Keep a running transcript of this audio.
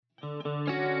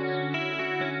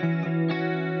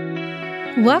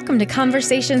Welcome to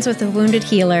Conversations with a Wounded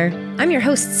Healer. I'm your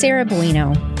host, Sarah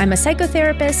Bueno. I'm a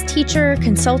psychotherapist, teacher,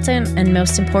 consultant, and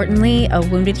most importantly, a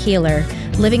wounded healer,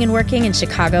 living and working in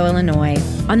Chicago, Illinois.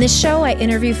 On this show, I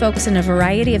interview folks in a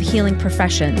variety of healing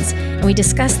professions, and we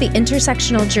discuss the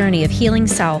intersectional journey of healing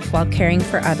self while caring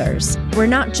for others. We're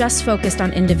not just focused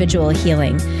on individual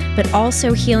healing, but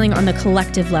also healing on the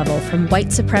collective level from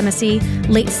white supremacy,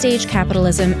 late-stage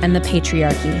capitalism, and the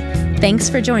patriarchy. Thanks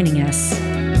for joining us.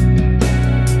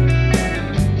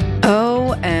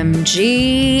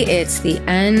 OMG, it's the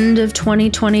end of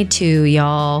 2022,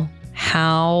 y'all.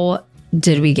 How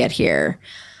did we get here?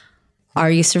 Are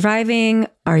you surviving?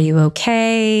 Are you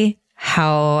okay?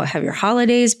 How have your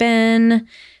holidays been?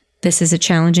 This is a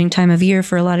challenging time of year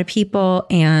for a lot of people,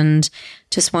 and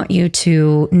just want you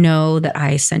to know that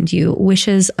I send you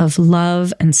wishes of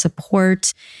love and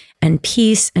support and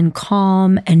peace and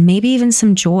calm and maybe even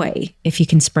some joy if you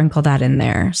can sprinkle that in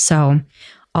there. So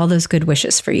all those good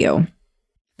wishes for you.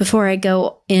 Before I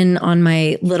go in on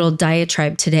my little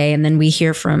diatribe today, and then we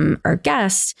hear from our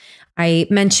guest, I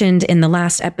mentioned in the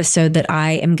last episode that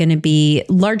I am going to be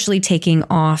largely taking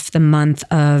off the month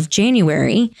of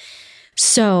January.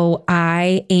 So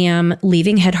I am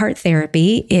leaving Head Heart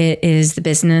Therapy. It is the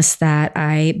business that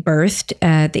I birthed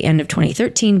at the end of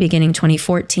 2013, beginning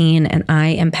 2014, and I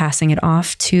am passing it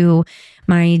off to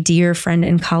my dear friend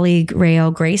and colleague,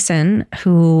 Rael Grayson,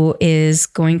 who is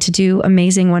going to do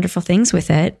amazing, wonderful things with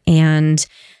it. And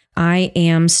I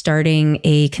am starting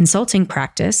a consulting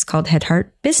practice called Head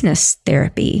Heart Business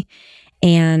Therapy.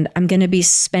 And I'm going to be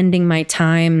spending my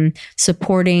time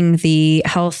supporting the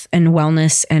health and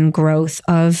wellness and growth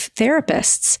of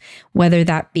therapists, whether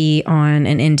that be on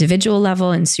an individual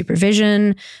level in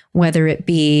supervision, whether it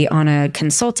be on a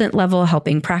consultant level,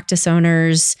 helping practice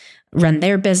owners run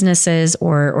their businesses,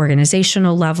 or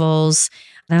organizational levels.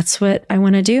 That's what I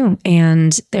want to do.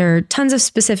 And there are tons of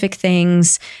specific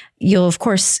things. You'll, of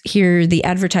course, hear the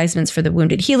advertisements for the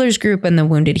Wounded Healers group and the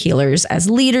Wounded Healers as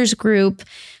Leaders group.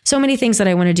 So many things that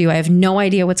I want to do. I have no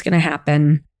idea what's going to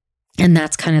happen. And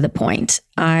that's kind of the point.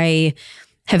 I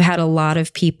have had a lot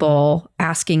of people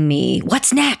asking me,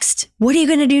 what's next? What are you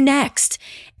going to do next?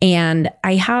 And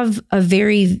I have a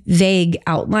very vague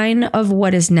outline of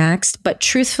what is next, but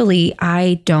truthfully,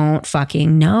 I don't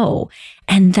fucking know.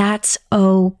 And that's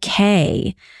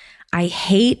okay. I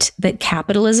hate that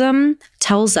capitalism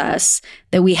tells us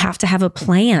that we have to have a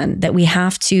plan, that we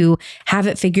have to have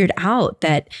it figured out,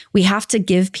 that we have to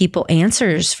give people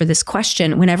answers for this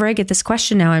question. Whenever I get this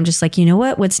question now, I'm just like, you know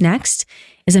what? What's next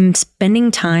is I'm spending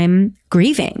time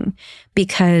grieving,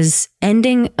 because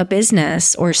ending a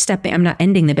business or I'm not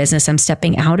ending the business, I'm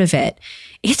stepping out of it.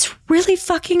 It's really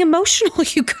fucking emotional,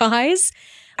 you guys.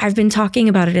 I've been talking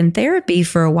about it in therapy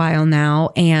for a while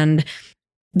now, and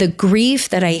the grief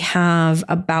that I have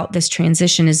about this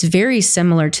transition is very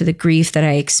similar to the grief that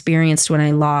I experienced when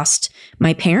I lost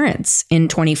my parents in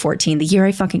 2014, the year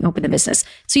I fucking opened the business.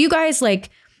 So you guys,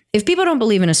 like, if people don't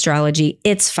believe in astrology,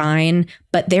 it's fine,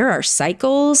 but there are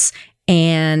cycles,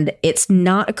 and it's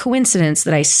not a coincidence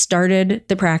that I started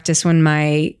the practice when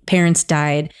my parents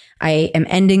died. I am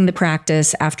ending the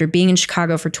practice after being in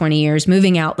Chicago for 20 years,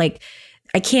 moving out. Like,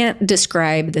 I can't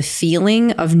describe the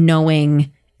feeling of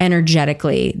knowing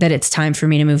energetically that it's time for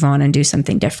me to move on and do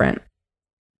something different.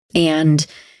 And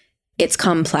it's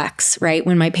complex, right?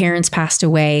 When my parents passed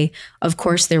away, of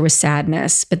course, there was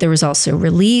sadness, but there was also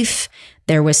relief.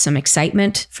 There was some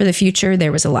excitement for the future.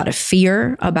 There was a lot of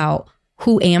fear about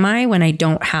who am I when I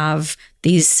don't have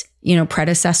these,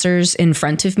 predecessors in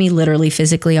front of me, literally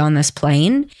physically on this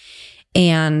plane.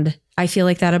 And I feel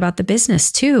like that about the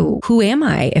business too. Who am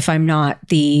I if I'm not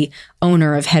the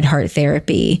owner of Head Heart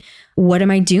Therapy? What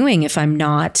am I doing if I'm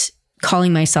not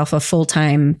calling myself a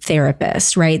full-time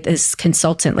therapist, right? This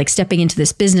consultant, like stepping into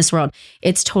this business world,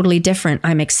 it's totally different.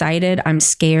 I'm excited. I'm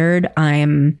scared.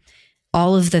 I'm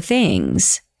all of the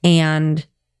things. And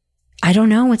I don't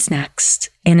know what's next,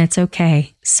 and it's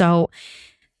okay. So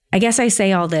I guess I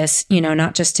say all this,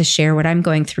 not just to share what I'm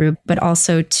going through, but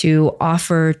also to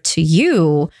offer to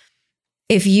you,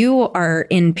 if you are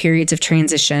in periods of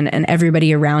transition and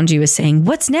everybody around you is saying,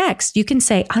 what's next? You can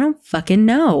say, I don't fucking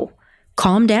know.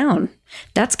 Calm down.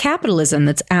 That's capitalism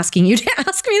that's asking you to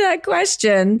ask me that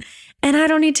question. And I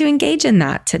don't need to engage in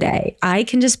that today. I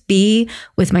can just be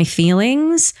with my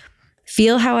feelings,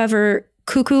 feel however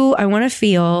cuckoo I want to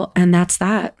feel, and that's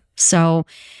that. So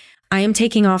I am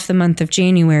taking off the month of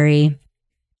January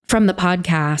from the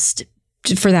podcast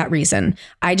for that reason.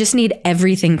 I just need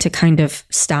everything to kind of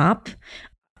stop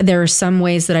there are some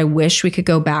ways that I wish we could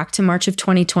go back to March of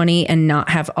 2020 and not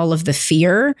have all of the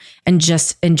fear and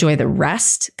just enjoy the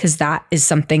rest, because that is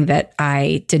something that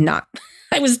I did not.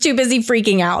 I was too busy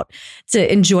freaking out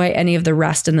to enjoy any of the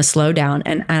rest and the slowdown.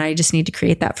 And I just need to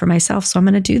create that for myself. So I'm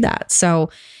going to do that. So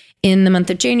in the month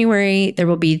of January, there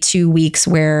will be 2 weeks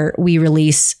where we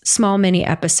release small mini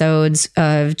episodes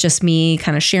of just me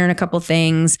kind of sharing a couple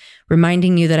things,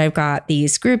 reminding you that I've got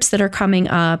these groups that are coming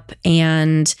up.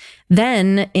 And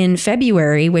then in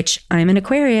February, which I'm an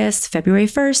Aquarius, February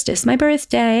 1st is my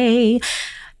birthday.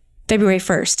 February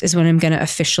 1st is when I'm going to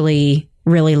officially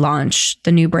really launch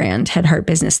the new brand, Head Heart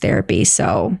Business Therapy.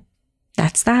 So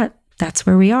that's that. That's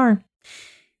where we are.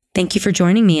 Thank you for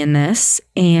joining me in this.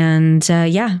 And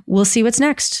we'll see what's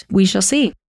next. We shall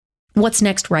see. What's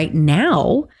next right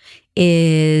now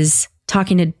is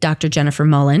talking to Dr. Jennifer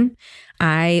Mullen.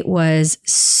 I was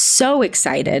so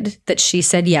excited that she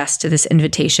said yes to this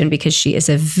invitation because she is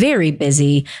a very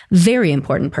busy, very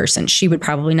important person. She would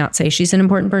probably not say she's an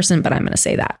important person, but I'm going to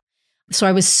say that. So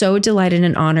I was so delighted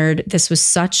and honored. This was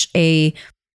such a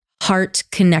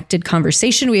heart-connected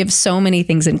conversation. We have so many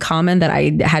things in common that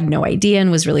I had no idea and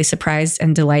was really surprised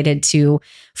and delighted to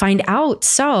find out.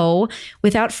 So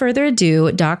without further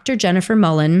ado, Dr. Jennifer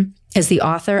Mullen is the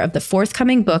author of the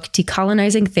forthcoming book,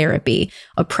 Decolonizing Therapy: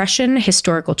 Oppression,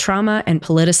 Historical Trauma, and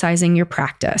Politicizing Your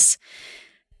Practice.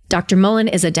 Dr. Mullen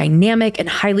is a dynamic and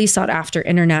highly sought-after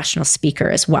international speaker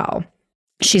as well.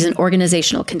 She's an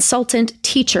organizational consultant,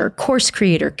 teacher, course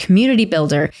creator, community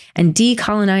builder, and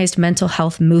decolonized mental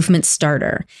health movement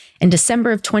starter. In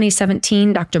December of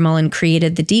 2017, Dr. Mullen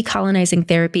created the Decolonizing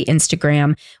Therapy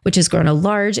Instagram, which has grown a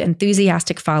large,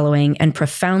 enthusiastic following and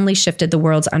profoundly shifted the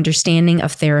world's understanding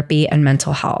of therapy and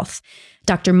mental health.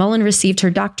 Dr. Mullen received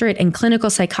her doctorate in clinical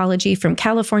psychology from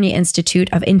California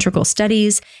Institute of Integral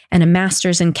Studies and a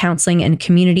master's in counseling and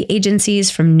community agencies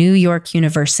from New York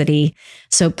University.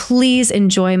 So please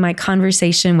enjoy my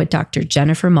conversation with Dr.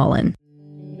 Jennifer Mullen.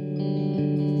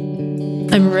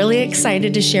 I'm really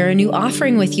excited to share a new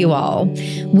offering with you all.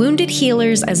 Wounded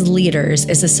Healers as Leaders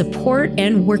is a support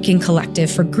and working collective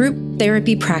for group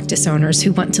therapy practice owners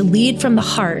who want to lead from the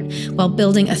heart while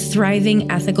building a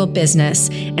thriving, ethical business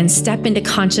and step into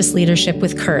conscious leadership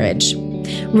with courage.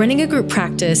 Running a group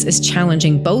practice is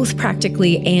challenging both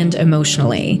practically and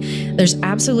emotionally. There's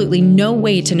absolutely no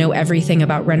way to know everything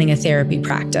about running a therapy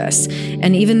practice.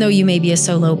 And even though you may be a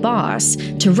solo boss,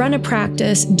 to run a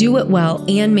practice, do it well,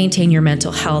 and maintain your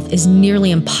mental health is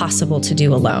nearly impossible to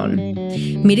do alone.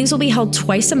 Meetings will be held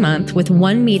twice a month, with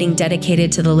one meeting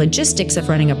dedicated to the logistics of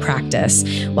running a practice,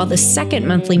 while the second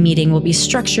monthly meeting will be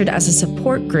structured as a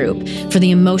support group for the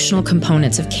emotional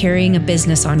components of carrying a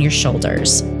business on your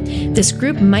shoulders. This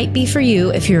group might be for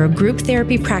you if you're a group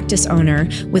therapy practice owner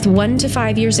with 1 to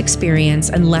 5 years experience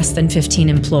and less than 15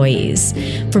 employees.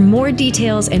 For more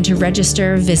details and to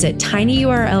register, visit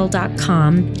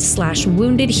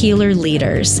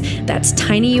tinyurl.com/woundedhealerleaders. That's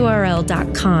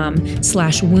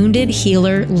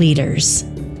tinyurl.com/woundedhealerleaders.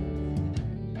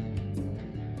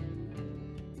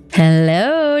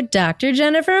 Hello, Dr.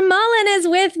 Jennifer Mullen is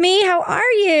with me. How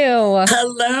are you?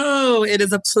 Hello. It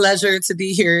is a pleasure to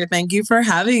be here. Thank you for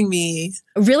having me.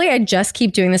 Really, I just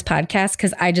keep doing this podcast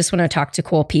because I just want to talk to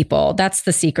cool people. That's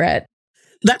the secret.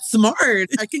 That's smart.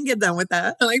 I can get down with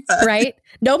that. I like that. Right?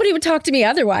 Nobody would talk to me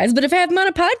otherwise, but if I have them on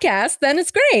a podcast, then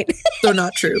it's great. So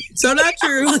not true. So not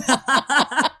true.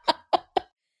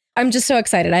 I'm just so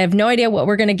excited. I have no idea what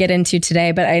we're going to get into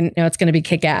today, but I know it's going to be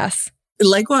kick-ass.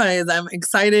 Likewise, I'm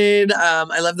excited.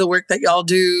 I love the work that y'all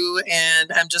do,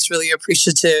 and I'm just really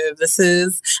appreciative.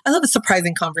 I love the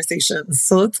surprising conversations.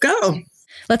 So let's go.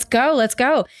 Let's go. Let's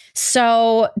go.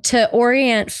 So to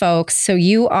orient folks, so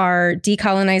you are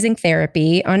Decolonizing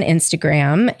Therapy on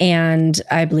Instagram, and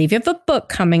I believe you have a book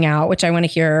coming out, which I want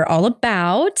to hear all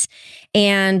about.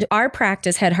 And our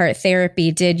practice, Head Heart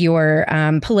Therapy, did your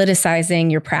politicizing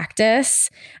your practice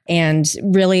and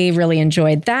really, really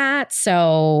enjoyed that.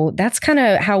 So that's kind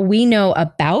of how we know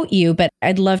about you. But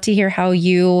I'd love to hear how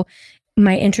you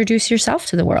might introduce yourself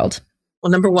to the world.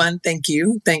 Well, number one, thank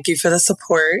you. Thank you for the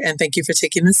support, and thank you for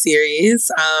taking the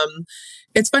series.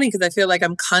 It's funny because I feel like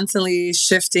I'm constantly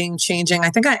shifting, changing. I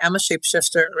think I am a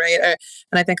shapeshifter, right?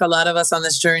 And I think a lot of us on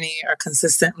this journey are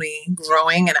consistently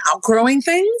growing and outgrowing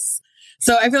things.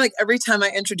 So I feel like every time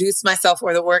I introduce myself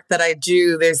or the work that I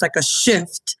do, there's like a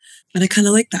shift. And I kind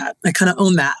of like that. I kind of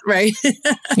own that, right?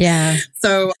 Yeah.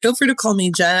 So feel free to call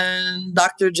me Jen,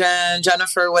 Dr. Jen,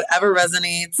 Jennifer, whatever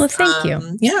resonates. Well, thank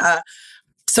you. Yeah.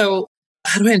 So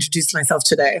how do I introduce myself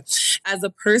today? As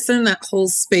a person that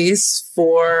holds space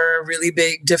for really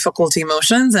big, difficult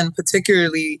emotions, and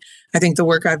particularly, I think the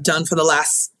work I've done for the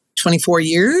last 24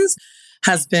 years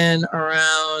has been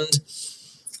around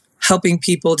helping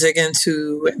people dig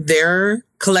into their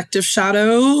collective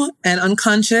shadow and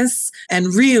unconscious,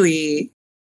 and really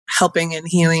helping and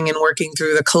healing and working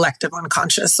through the collective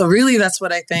unconscious. So really, that's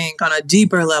what I think on a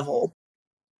deeper level,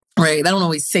 right? I don't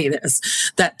always say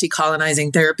this, that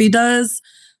decolonizing therapy does,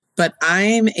 but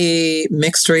I'm a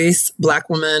mixed race Black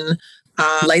woman,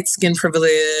 light skin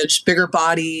privilege, bigger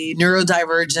body,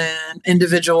 neurodivergent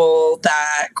individual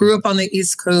that grew up on the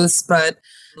East Coast, but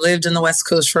lived in the West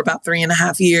Coast for about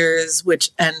 3.5 years,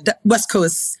 and West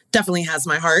Coast definitely has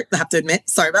my heart, I have to admit.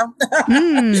 Sorry about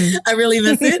I really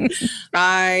miss it.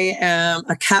 I am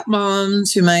a cat mom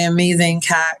to my amazing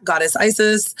cat, Goddess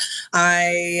Isis.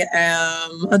 I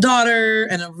am a daughter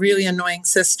and a really annoying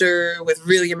sister with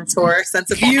really immature sense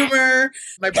of humor.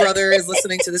 My brother is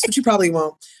listening to this, which you probably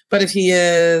won't. But if he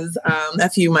is,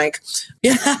 F you, Mike.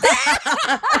 Yeah.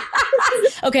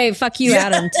 Okay, fuck you,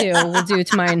 Adam, too. We'll do it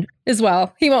to mine as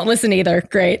well. He won't listen either.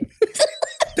 Great.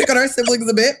 Pick on our siblings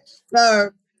a bit.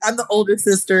 I'm the older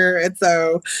sister, and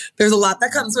so there's a lot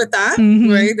that comes with that,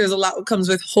 right? There's a lot that comes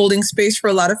with holding space for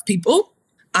a lot of people.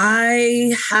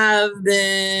 I have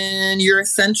been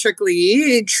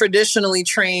Eurocentrically, traditionally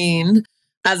trained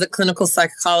as a clinical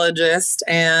psychologist,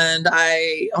 and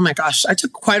I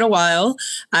took quite a while.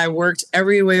 I worked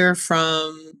everywhere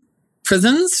from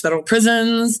prisons, federal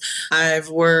prisons. I've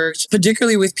worked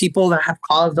particularly with people that have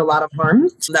caused a lot of harm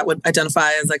that would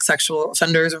identify as like sexual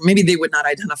offenders, or maybe they would not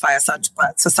identify as such,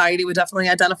 but society would definitely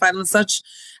identify them as such,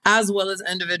 as well as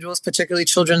individuals, particularly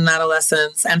children and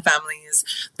adolescents and families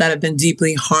that have been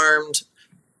deeply harmed,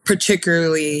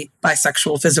 particularly by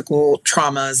sexual, physical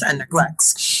traumas and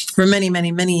neglects for many,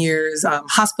 many, many years,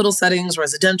 hospital settings,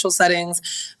 residential settings.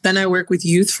 Then I worked with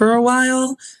youth for a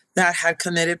while that had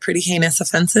committed pretty heinous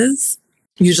offenses,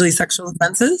 usually sexual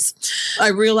offenses. I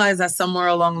realized that somewhere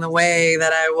along the way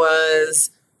that I was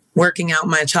working out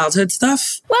my childhood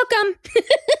stuff. Welcome.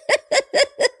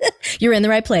 You're in the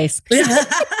right place.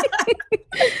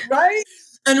 Right?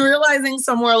 And realizing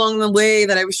somewhere along the way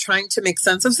that I was trying to make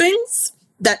sense of things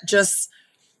that just,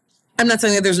 I'm not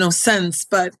saying that there's no sense,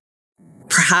 but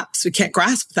perhaps we can't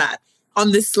grasp that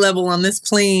on this level, on this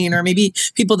plane, or maybe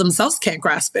people themselves can't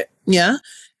grasp it. Yeah.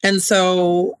 And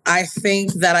so I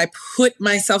think that I put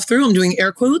myself through, I'm doing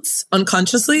air quotes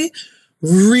unconsciously,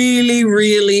 really,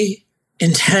 really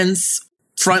intense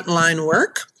frontline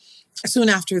work. Soon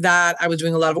after that, I was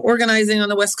doing a lot of organizing on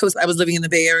the West Coast. I was living in the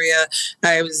Bay Area.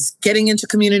 I was getting into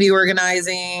community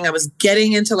organizing. I was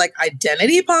getting into like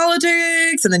identity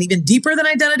politics, and then even deeper than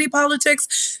identity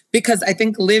politics, because I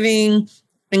think living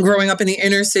and growing up in the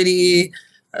inner city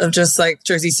of just like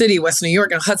Jersey City, West New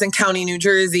York, and Hudson County, New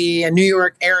Jersey, and New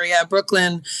York area,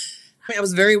 Brooklyn, I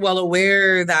was very well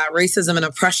aware that racism and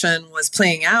oppression was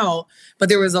playing out, but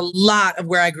there was a lot of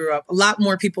where I grew up, a lot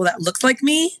more people that looked like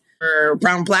me or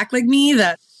brown, Black like me,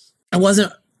 that I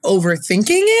wasn't overthinking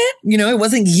it. You know, it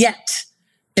wasn't yet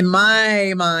in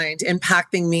my mind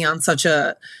impacting me on such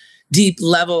a deep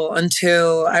level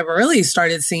until I really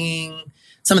started seeing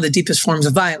some of the deepest forms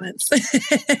of violence,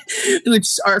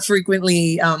 which are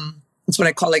frequently, it's what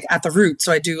I call like at the root.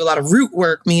 So I do a lot of root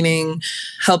work, meaning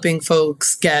helping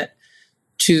folks get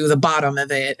to the bottom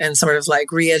of it and sort of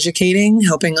like re-educating,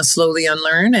 helping us slowly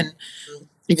unlearn. And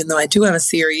even though I do have a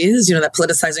series, you know, that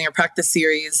Politicizing Your Practice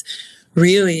series,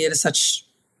 really it is such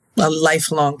a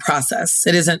lifelong process.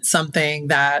 It isn't something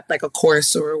that like a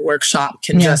course or a workshop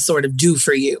can just sort of do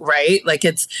for you, right? Like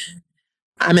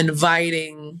I'm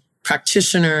inviting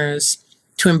practitioners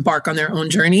to embark on their own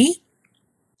journey,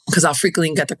 because I'll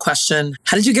frequently get the question,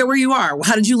 how did you get where you are?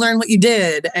 How did you learn what you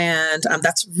did? And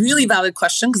that's a really valid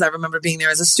question, because I remember being there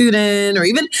as a student or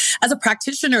even as a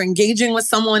practitioner engaging with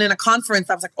someone in a conference.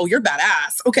 I was like, oh, you're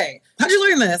badass. Okay, how'd you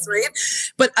learn this, right?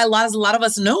 But a lot of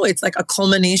us know it's like a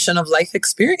culmination of life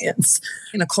experience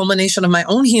and a culmination of my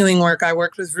own healing work. I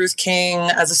worked with Ruth King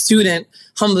as a student,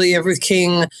 humbly, of Ruth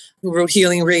King, who wrote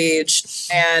Healing Rage.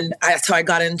 And that's how I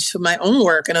got into my own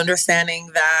work and understanding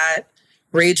that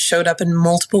rage showed up in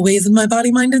multiple ways in my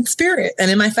body, mind, and spirit, and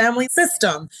in my family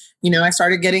system. You know, I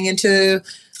started getting into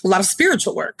a lot of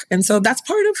spiritual work. And so that's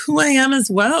part of who I am as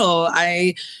well.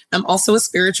 I am also a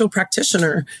spiritual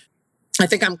practitioner. I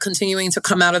think I'm continuing to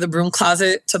come out of the broom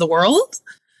closet to the world.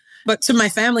 But to my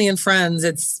family and friends,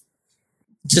 it's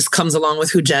just comes along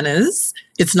with who Jen is.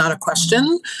 It's not a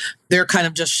question. They're kind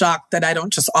of just shocked that I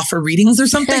don't just offer readings or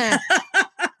something.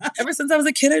 Ever since I was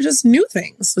a kid, I just knew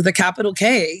things with a capital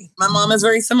K. My mom is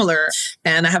very similar,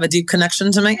 and I have a deep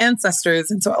connection to my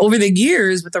ancestors. And so over the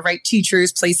years, with the right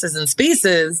teachers, places, and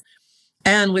spaces,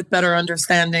 and with better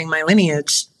understanding my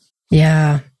lineage,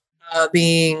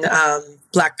 being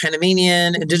Black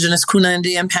Panamanian, Indigenous Kuna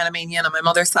Indian Panamanian on my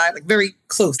mother's side, like very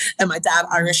close. And my dad,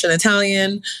 Irish and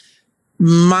Italian.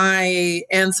 My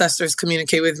ancestors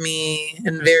communicate with me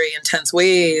in very intense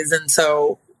ways. And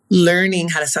so learning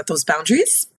how to set those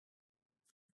boundaries,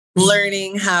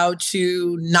 learning how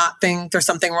to not think there's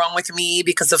something wrong with me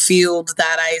because the field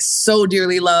that I so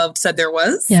dearly loved said there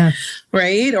was,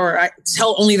 right? Or I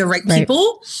tell only the right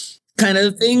people kind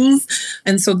of things.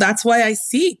 And so that's why I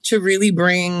seek to really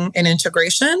bring an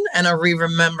integration and a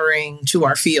re-remembering to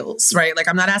our fields, right? Like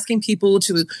I'm not asking people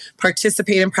to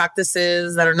participate in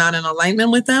practices that are not in alignment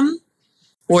with them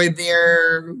or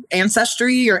their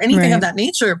ancestry or anything of that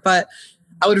nature. But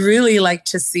I would really like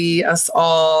to see us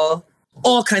all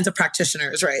kinds of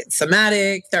practitioners, right?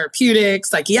 Somatic, therapeutic,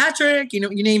 psychiatric, you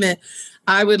name it.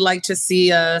 I would like to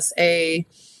see us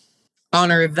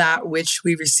honor that which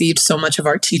we received so much of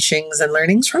our teachings and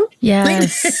learnings from.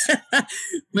 Yes.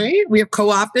 Right? We have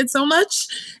co-opted so much.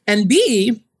 And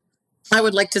B, I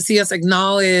would like to see us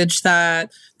acknowledge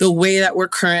that the way that we're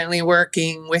currently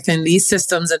working within these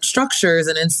systems and structures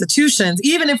and institutions,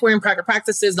 even if we're in private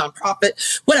practices,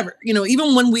 nonprofit, whatever,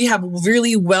 even when we have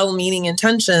really well-meaning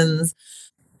intentions,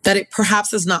 that it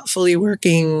perhaps is not fully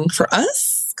working for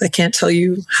us. I can't tell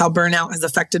you how burnout has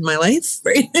affected my life,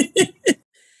 right?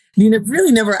 You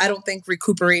really never, I don't think,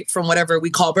 recuperate from whatever we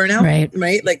call burnout,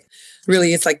 right? Like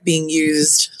really it's like being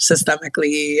used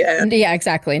systemically. Yeah,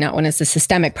 exactly. Not when it's a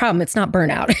systemic problem. It's not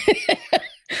burnout.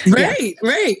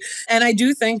 Right. And I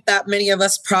do think that many of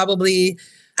us probably,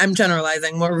 I'm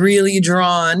generalizing, we're really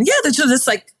drawn, to this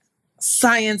like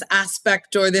science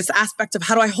aspect or this aspect of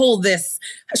how do I hold this?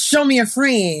 Show me a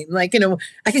frame. Like,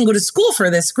 I can go to school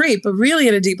for this, great. But really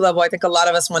at a deep level, I think a lot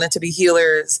of us wanted to be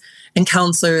healers and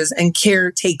counselors and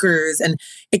caretakers. And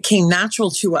it came natural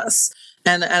to us.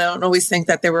 And I don't always think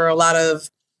that there were a lot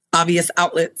of obvious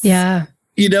outlets,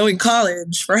 in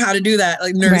college for how to do that.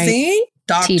 Like nursing,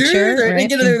 doctors,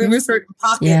 there were certain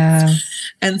pockets. Yeah.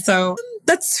 And so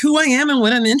that's who I am and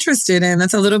what I'm interested in.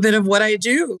 That's a little bit of what I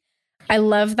do. I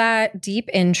love that deep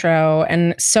intro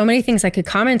and so many things I could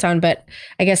comment on. But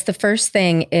I guess the first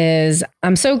thing is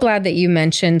I'm so glad that you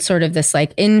mentioned sort of this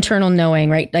like internal knowing,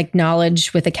 right? Like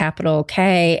knowledge with a capital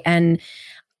K. And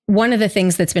one of the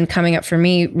things that's been coming up for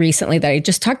me recently that I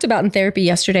just talked about in therapy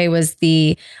yesterday was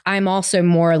I'm also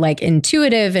more like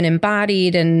intuitive and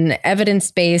embodied and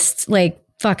evidence-based, like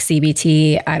fuck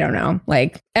CBT. I don't know.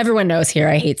 Like everyone knows here,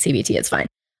 I hate CBT. It's fine.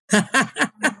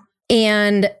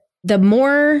 And the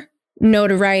more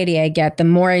notoriety I get, the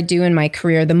more I do in my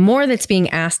career, the more that's being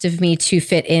asked of me to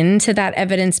fit into that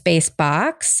evidence-based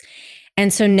box.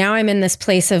 And so now I'm in this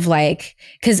place of like,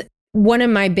 because one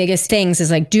of my biggest things is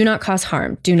like, do not cause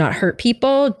harm, do not hurt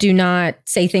people, do not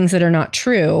say things that are not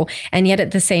true. And yet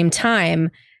at the same time,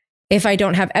 if I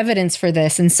don't have evidence for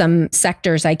this in some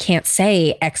sectors, I can't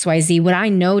say XYZ, what I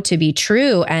know to be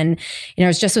true. And, I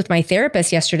was just with my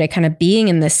therapist yesterday, kind of being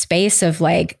in this space of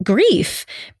like grief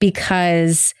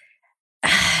because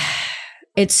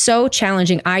it's so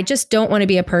challenging. I just don't want to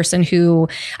be a person who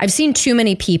I've seen too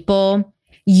many people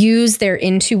use their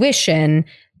intuition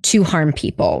to harm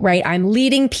people, right? I'm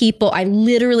leading people. I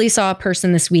literally saw a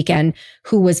person this weekend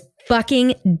who was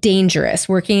fucking dangerous,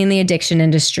 working in the addiction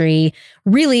industry,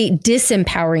 really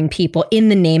disempowering people in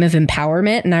the name of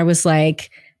empowerment. And I was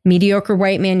like, mediocre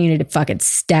white man, you need to fucking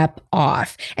step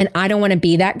off. And I don't want to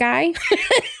be that guy.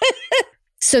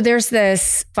 So there's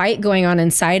this fight going on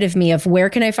inside of me of where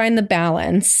can I find the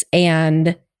balance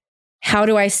and how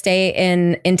do I stay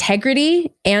in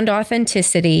integrity and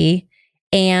authenticity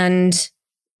and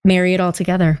marry it all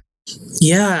together?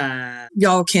 Yeah.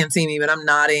 Y'all can't see me, but I'm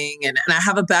nodding and I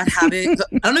have a bad habit.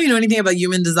 I don't know if you know anything about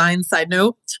human design. Side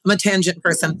note, I'm a tangent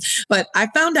person, but I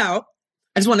found out,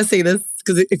 I just want to say this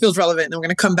because it feels relevant and we're going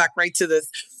to come back right to this.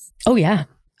 Oh yeah.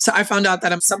 So I found out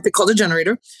that I'm something called a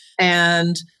generator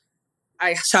and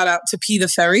I shout out to P the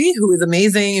Fairy, who is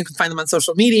amazing. You can find them on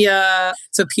social media.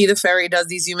 So P the Fairy does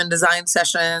these human design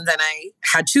sessions. And I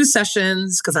had 2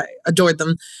 sessions because I adored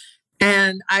them.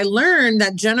 And I learned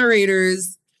that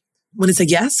generators, when it's a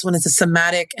yes, when it's a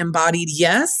somatic embodied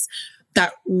yes,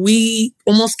 that we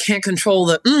almost can't control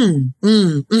the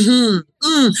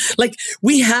like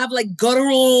we have like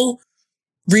guttural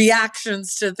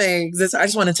reactions to things. I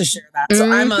just wanted to share that. So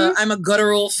I'm a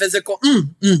guttural physical.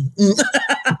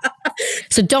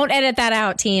 So don't edit that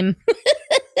out, team.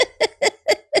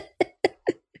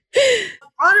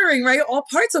 Honoring, right? All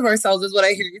parts of ourselves is what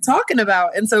I hear you talking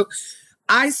about. And so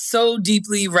I so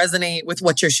deeply resonate with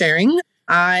what you're sharing.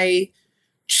 I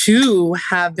too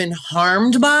have been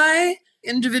harmed by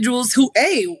individuals who,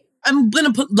 I'm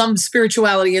going to lump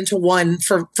spirituality into one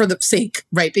for the sake,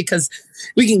 right? Because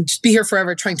we can be here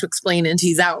forever trying to explain and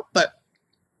tease out. But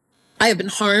I have been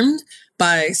harmed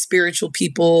by spiritual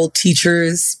people,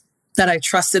 teachers that I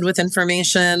trusted with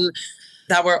information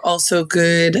that were also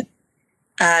good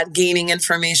at gaining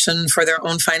information for their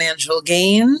own financial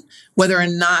gain, whether or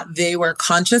not they were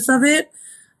conscious of it.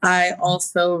 I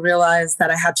also realized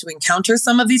that I had to encounter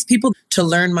some of these people to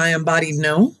learn my embodied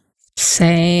no.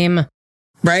 Same.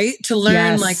 Right? To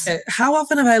learn, like, how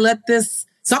often have I let this,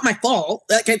 it's not my fault.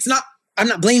 Like, I'm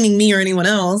not blaming me or anyone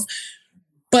else,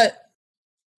 but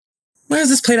where has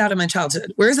this played out in my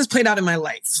childhood? Where has this played out in my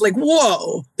life? Like,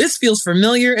 whoa, this feels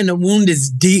familiar and the wound is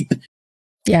deep.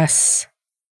 Yes.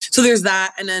 So there's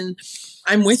that. And then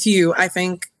I'm with you. I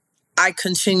think I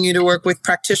continue to work with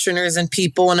practitioners and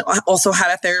people, and I also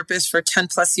had a therapist for 10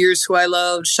 plus years who I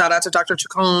loved. Shout out to Dr.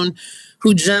 Chacon,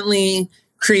 who gently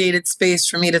created space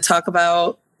for me to talk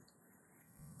about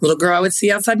little girl I would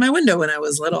see outside my window when I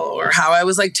was little, or how I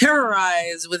was like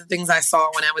terrorized with the things I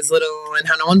saw when I was little and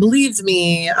how no one believed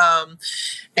me.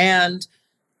 And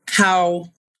how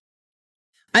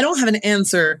I don't have an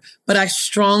answer, but I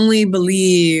strongly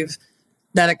believe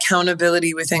that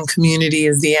accountability within community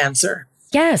is the answer.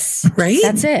 Yes. Right?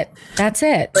 That's it. That's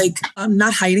it. Like, I'm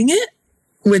not hiding it,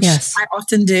 which I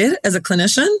often did as a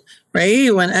clinician,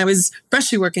 right? When I was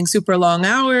especially working super long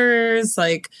hours,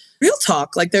 like, real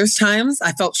talk. Like, there's times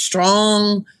I felt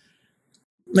strong,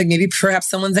 like maybe perhaps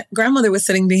someone's grandmother was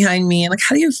sitting behind me, and like,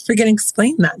 how do you freaking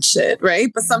explain that shit, right?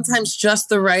 But sometimes just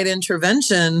the right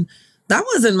intervention, that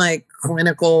wasn't my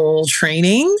clinical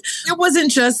training. It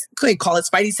wasn't just, call it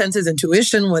spidey senses,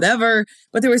 intuition, whatever.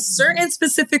 But there was certain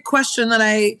specific question that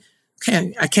I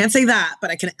can't say that, but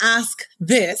I can ask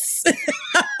this.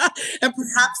 And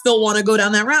perhaps they'll want to go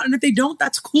down that route. And if they don't,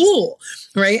 that's cool,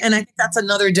 right? And I think that's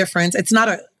another difference. It's not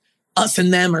a us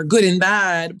and them or good and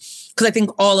bad, because I think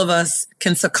all of us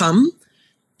can succumb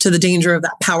to the danger of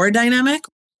that power dynamic.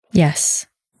 Yes.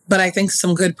 But I think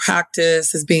some good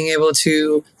practice is being able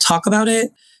to talk about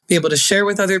it, be able to share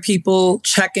with other people,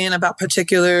 check in about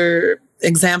particular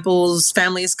examples,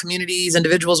 families, communities,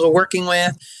 individuals we're working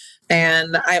with.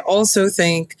 And I also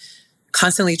think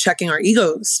constantly checking our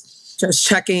egos, just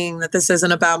checking that this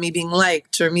isn't about me being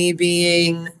liked or me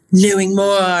knowing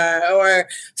more or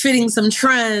fitting some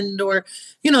trend, or,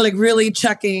 like really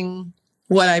checking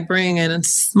what I bring. And a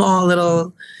small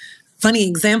little funny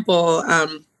example,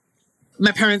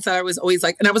 my parents thought I was always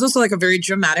like, and I was also like a very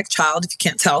dramatic child, if you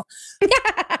can't tell.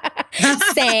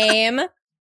 Same.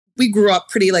 We grew up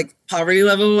pretty like poverty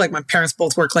level. Like, my parents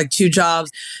both worked like 2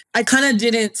 jobs. I kind of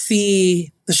didn't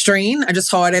see the strain. I just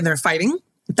saw it in their fighting,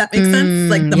 if that makes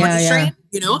sense. Like the money strain,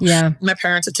 Yeah. My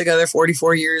parents are together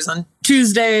 44 years on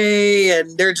Tuesday,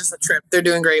 and they're just a trip. They're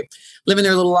doing great, living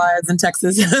their little lives in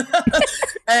Texas.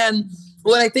 And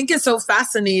what I think is so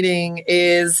fascinating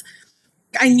is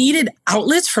I needed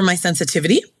outlets for my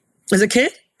sensitivity as a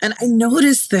kid. And I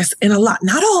noticed this in a lot,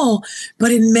 not all,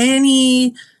 but in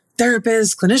many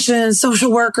therapists, clinicians,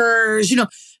 social workers,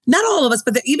 not all of us,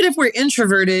 but even if we're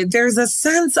introverted, there's a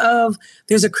sense of,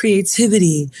 there's a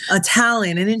creativity, a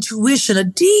talent, an intuition, a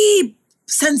deep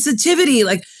sensitivity.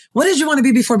 Like, what did you want to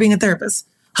be before being a therapist?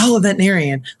 Oh, a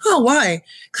veterinarian. Oh, why?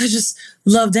 Because I just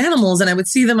loved animals, and I would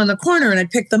see them on the corner and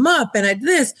I'd pick them up and I'd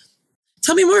this.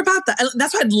 Tell me more about that. And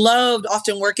that's why I loved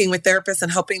often working with therapists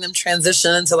and helping them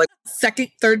transition into like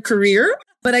second, third career.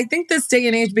 But I think this day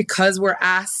and age, because we're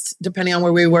asked, depending on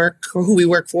where we work or who we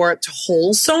work for, to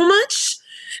hold so much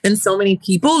and so many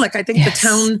people. Like, I think the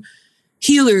town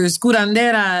healers,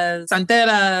 curanderas,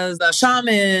 santeras, the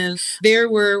shaman, there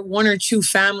were 1 or 2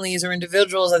 families or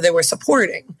individuals that they were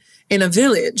supporting in a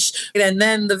village. And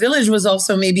then the village was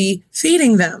also maybe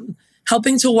feeding them,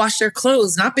 helping to wash their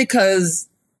clothes, not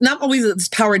always this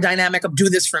power dynamic of do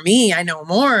this for me, I know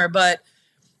more, but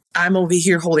I'm over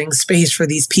here holding space for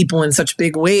these people in such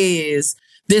big ways.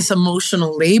 This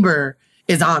emotional labor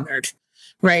is honored,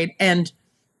 right? And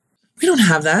we don't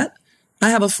have that. I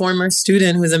have a former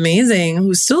student who's amazing,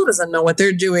 who still doesn't know what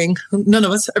they're doing. None of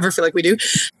us ever feel like we do.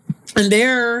 And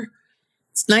they're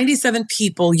 97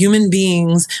 people, human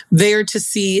beings, there to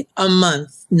see a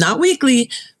month, not weekly,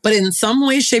 but in some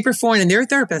way, shape, or form. And they're a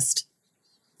therapist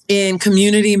in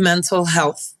community mental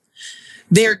health.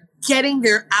 They're getting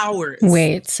their hours.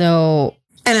 Wait, so...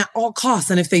 And at all costs.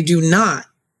 And if they do not,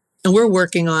 and we're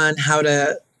working on how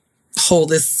to hold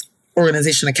this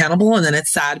organization accountable. And then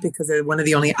it's sad because they're one of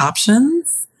the only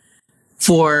options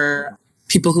for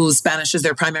people whose Spanish is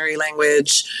their primary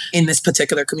language in this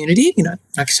particular community. Not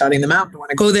shouting them out, don't want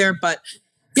to go there. But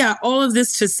yeah, all of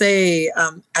this to say,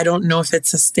 I don't know if it's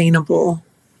sustainable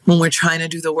when we're trying to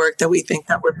do the work that we think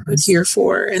that we're put here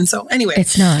for. And so anyway,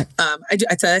 it's not.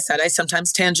 I said, I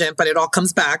sometimes tangent, but it all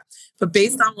comes back. But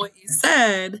based on what you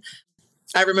said,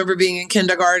 I remember being in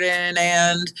kindergarten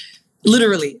and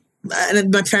literally,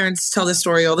 and my parents tell this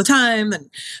story all the time. And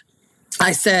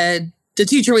I said, the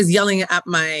teacher was yelling at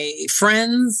my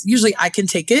friends. Usually I can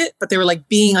take it, but they were like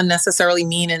being unnecessarily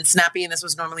mean and snappy. And this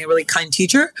was normally a really kind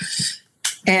teacher.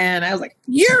 And I was like,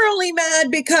 you're only mad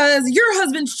because your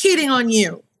husband's cheating on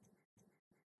you.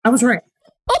 I was right.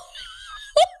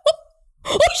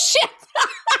 Oh, shit.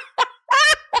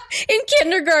 In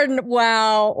kindergarten.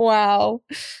 Wow.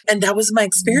 And that was my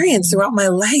experience throughout my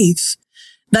life,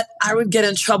 that I would get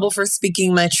in trouble for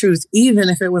speaking my truth, even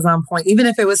if it was on point, even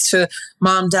if it was to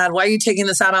Mom, Dad, why are you taking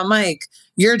this out on Mike?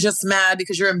 You're just mad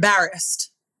because you're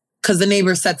embarrassed because the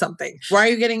neighbor said something. Why are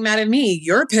you getting mad at me?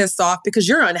 You're pissed off because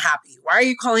you're unhappy. Why are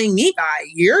you calling me by?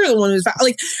 You're the one who's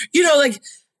like,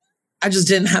 I just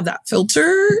didn't have that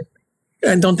filter.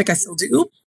 I don't think I still do.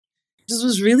 Just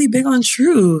was really big on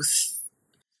truth,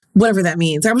 whatever that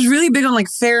means. I was really big on like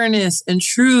fairness and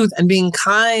truth and being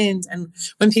kind. And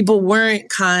when people weren't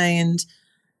kind,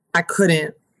 I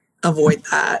couldn't avoid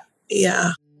that.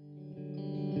 Yeah.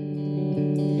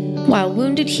 While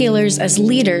Wounded Healers as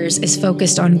Leaders is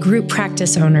focused on group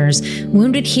practice owners,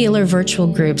 Wounded Healer virtual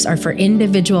groups are for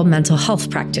individual mental health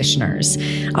practitioners.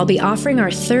 I'll be offering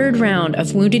our third round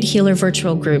of Wounded Healer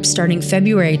virtual groups starting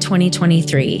February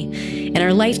 2023. In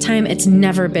our lifetime, it's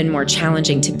never been more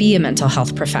challenging to be a mental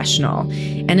health professional.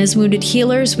 And as Wounded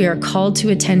Healers, we are called to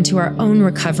attend to our own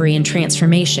recovery and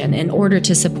transformation in order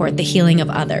to support the healing of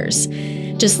others.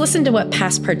 Just listen to what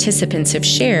past participants have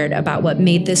shared about what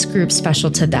made this group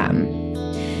special to them.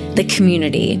 The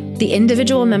community, the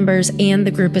individual members, and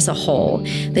the group as a whole,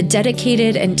 the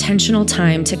dedicated, intentional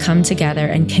time to come together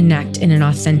and connect in an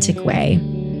authentic way.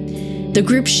 The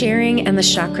group sharing and the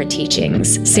chakra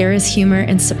teachings, Sarah's humor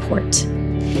and support.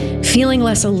 Feeling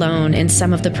less alone in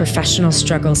some of the professional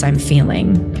struggles I'm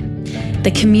feeling.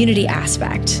 The community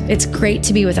aspect. It's great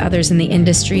to be with others in the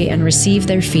industry and receive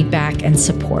their feedback and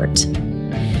support.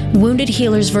 Wounded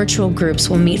Healers virtual groups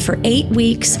will meet for 8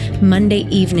 weeks, Monday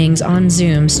evenings on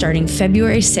Zoom starting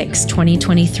February 6,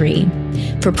 2023.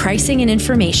 For pricing and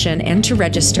information and to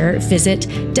register, visit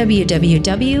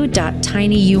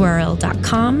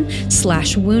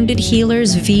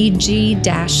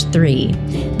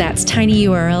www.tinyurl.com/woundedhealersvg-3. That's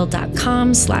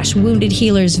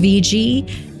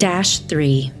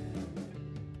tinyurl.com/woundedhealersvg-3.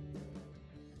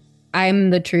 I'm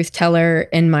the truth teller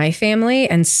in my family,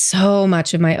 and so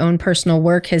much of my own personal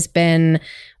work has been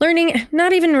learning,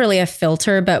 not even really a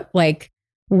filter, but like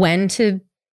when to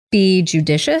be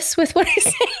judicious with what I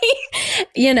say,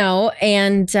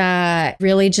 and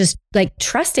really just like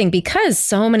trusting, because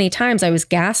so many times I was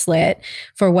gaslit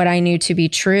for what I knew to be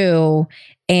true,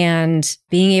 and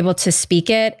being able to speak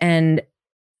it and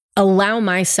allow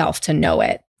myself to know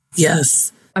it.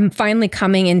 Yes. I'm finally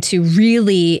coming into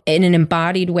really, in an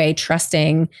embodied way,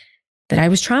 trusting that I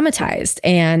was traumatized.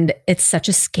 And it's such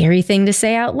a scary thing to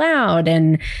say out loud.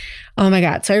 And oh my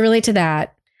God. So I relate to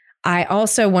that. I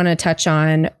also want to touch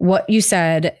on what you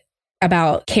said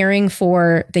about caring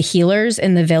for the healers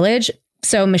in the village.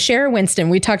 So Mashera Winston,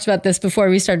 we talked about this before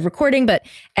we started recording, but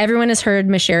everyone has heard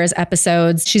Mashera's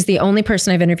episodes. She's the only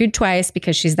person I've interviewed twice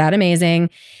because she's that amazing.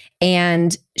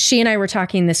 And she and I were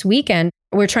talking this weekend.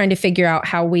 We're trying to figure out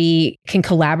how we can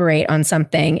collaborate on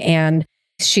something. And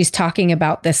she's talking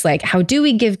about this, like, how do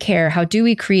we give care? How do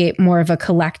we create more of a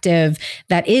collective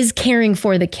that is caring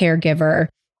for the caregiver?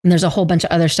 And there's a whole bunch of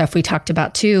other stuff we talked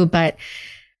about too. But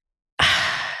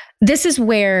this is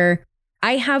where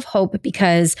I have hope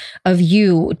because of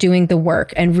you doing the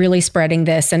work and really spreading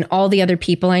this and all the other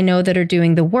people I know that are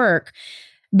doing the work.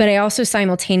 But I also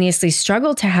simultaneously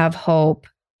struggle to have hope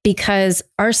because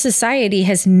our society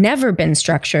has never been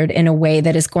structured in a way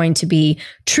that is going to be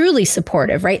truly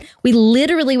supportive, right? We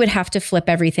literally would have to flip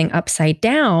everything upside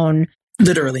down.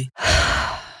 Literally.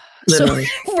 Literally.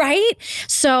 So, right?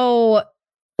 So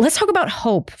let's talk about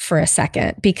hope for a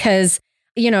second, because,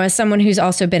 as someone who's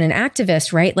also been an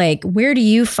activist, right? Like, where do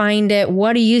you find it?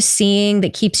 What are you seeing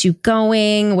that keeps you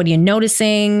going? What are you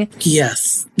noticing?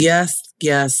 Yes.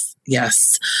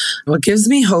 What gives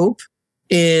me hope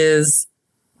is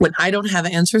when I don't have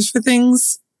answers for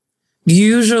things,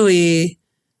 usually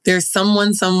there's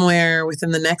someone somewhere within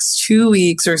the next 2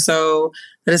 weeks or so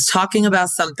that is talking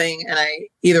about something, and I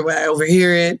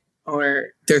overhear it or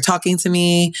they're talking to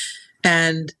me,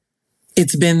 and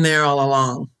it's been there all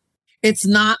along. It's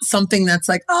not something that's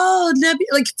like,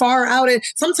 like far out.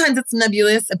 Sometimes it's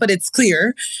nebulous, but it's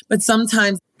clear. But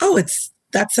sometimes, it's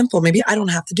that simple. Maybe I don't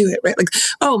have to do it, right? Like,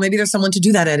 oh, maybe there's someone to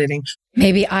do that editing.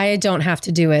 Maybe I don't have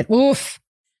to do it. Oof.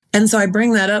 And so I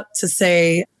bring that up to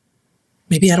say,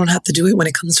 maybe I don't have to do it when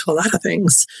it comes to a lot of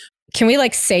things. Can we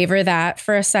like savor that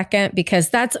for a second? Because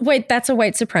that's a white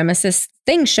supremacist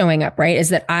thing showing up, right? Is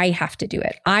that I have to do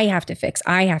it. I have to fix.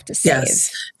 I have to save.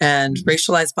 Yes. And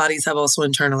racialized bodies have also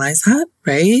internalized that,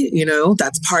 right? You know,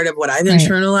 that's part of what I've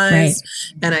internalized. Right.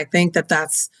 And I think that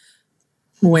that's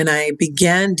when I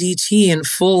began DT in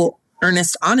full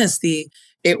earnest honesty.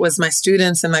 It was my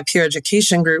students and my peer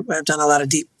education group. I've done a lot of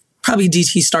probably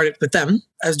DT started with them.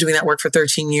 I was doing that work for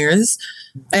 13 years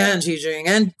and teaching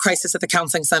and crisis at the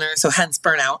counseling center. So hence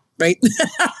burnout, right?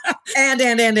 and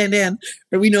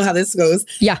we know how this goes.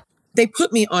 Yeah. They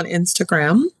put me on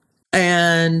Instagram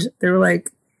and they were like,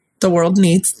 the world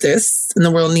needs this and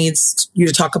the world needs you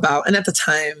to talk about. And at the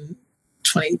time,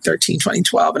 2013,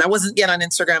 2012, and I wasn't yet on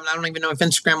Instagram. And I don't even know if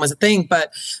Instagram was a thing,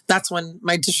 but that's when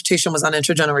my dissertation was on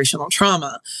intergenerational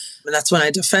trauma. And that's when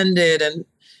I defended. And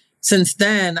since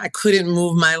then, I couldn't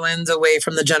move my lens away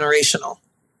from the generational,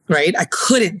 right? I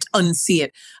couldn't unsee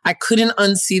it. I couldn't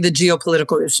unsee the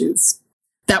geopolitical issues.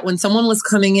 That when someone was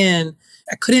coming in,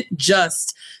 I couldn't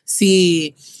just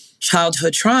see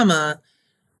childhood trauma.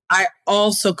 I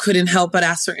also couldn't help but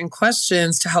ask certain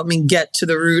questions to help me get to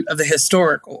the root of the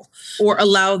historical or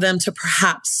allow them to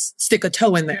perhaps stick a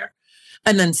toe in there.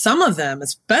 And then some of them,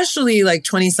 especially like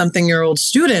 20-something-year-old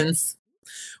students,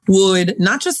 would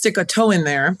not just stick a toe in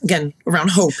there, again,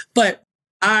 around hope, but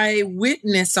I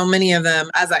witnessed so many of them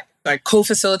as I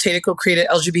co-facilitated, co-created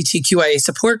LGBTQIA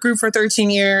support group for 13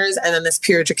 years, and then this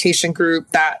peer education group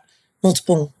that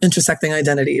multiple intersecting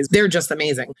identities. They're just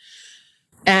amazing.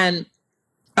 And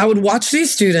I would watch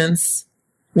these students,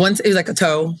 once it was like a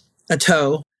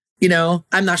toe, you know,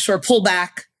 I'm not sure, pull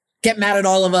back, get mad at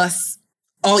all of us.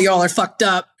 All y'all are fucked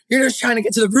up. You're just trying to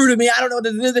get to the root of me. I don't know what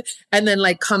to do. And then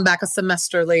like come back a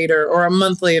semester later or a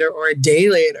month later or a day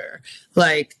later.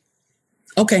 Like,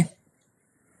 okay,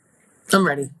 I'm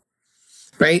ready.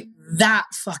 Right? That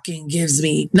fucking gives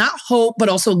me not hope, but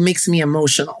also makes me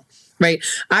emotional. Right?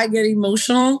 I get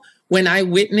emotional when I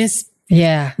witness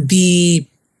the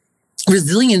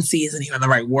resiliency isn't even the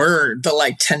right word. The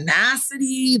like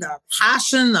tenacity, the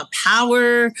passion, the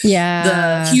power,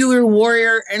 the healer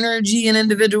warrior energy in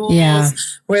individuals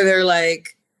where they're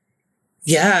like,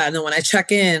 and then when I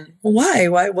check in, why?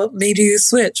 What made you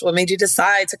switch? What made you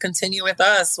decide to continue with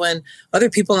us when other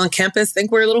people on campus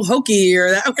think we're a little hokey or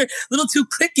that we're a little too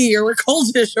cliquey or we're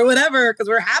coldish or whatever because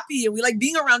we're happy and we like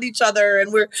being around each other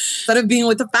and we're, instead of being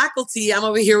with the faculty, I'm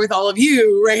over here with all of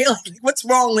you, right? Like, what's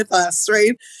wrong with us,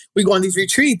 right? We go on these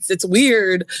retreats. It's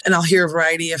weird. And I'll hear a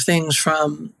variety of things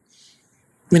from,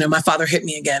 you know, my father hit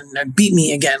me again or beat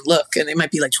me again. Look, and they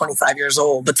might be like 25 years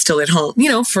old, but still at home, you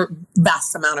know, for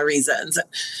vast amount of reasons.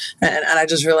 And I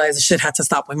just realized the shit had to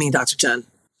stop with me, Dr. Jen.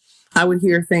 I would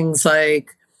hear things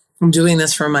like, I'm doing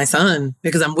this for my son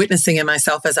because I'm witnessing it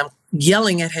myself as I'm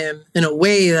yelling at him in a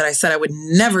way that I said I would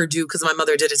never do because my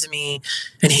mother did it to me.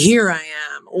 And here I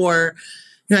am. Or,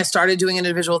 you know, I started doing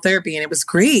individual therapy and it was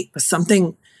great, but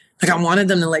something like I wanted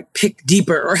them to like pick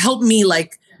deeper or help me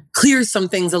like clear some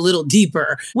things a little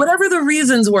deeper, whatever the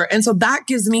reasons were. And so that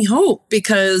gives me hope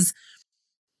because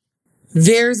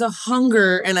there's a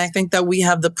hunger. And I think that we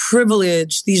have the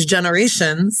privilege, these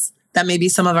generations that maybe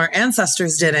some of our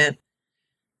ancestors didn't,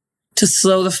 to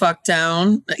slow the fuck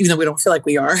down, even though we don't feel like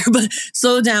we are, but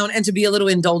slow down and to be a little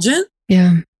indulgent.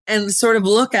 Yeah. And sort of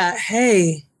look at,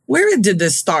 hey, where did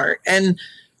this start? And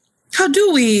how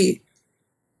do we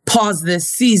pause this,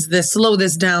 seize this, slow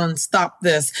this down, stop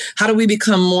this? How do we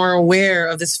become more aware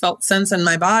of this felt sense in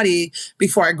my body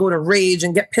before I go to rage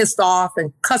and get pissed off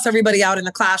and cuss everybody out in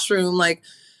the classroom? Like,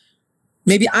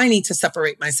 maybe I need to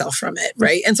separate myself from it,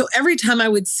 right? And so every time I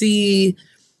would see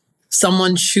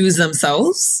someone choose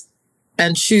themselves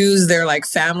and choose their like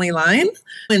family line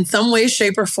in some way,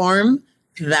 shape, or form,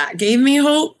 that gave me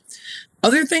hope.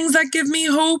 Other things that give me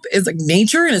hope is like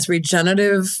nature and its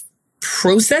regenerative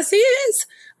processes.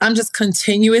 I'm just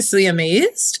continuously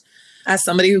amazed as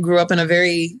somebody who grew up in a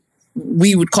very,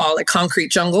 we would call it concrete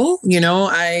jungle. You know,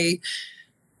 I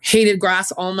hated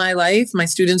grass all my life. My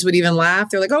students would even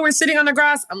laugh. They're like, oh, we're sitting on the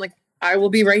grass. I'm like, I will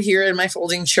be right here in my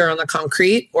folding chair on the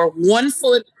concrete or 1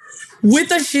 foot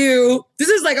with a shoe. This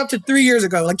is like up to 3 years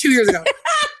ago, like 2 years ago.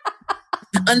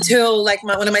 Until like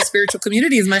one of my spiritual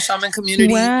communities, my shaman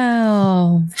community,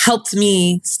 helped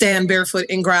me stand barefoot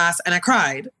in grass, and I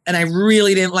cried, and I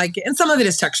really didn't like it. And some of it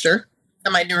is texture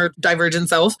and my neurodivergent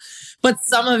self, but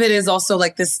some of it is also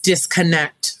like this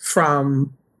disconnect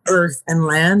from earth and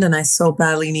land, and I so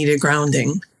badly needed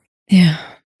grounding. Yeah.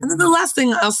 And then the last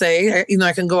thing I'll say,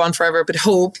 I can go on forever, but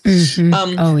hope.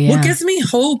 What gives me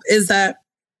hope is that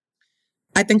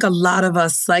I think a lot of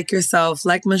us, like yourself,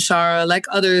 like Mashara, like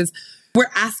others,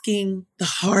 we're asking the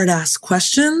hard-ass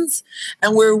questions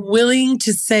and we're willing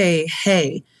to say,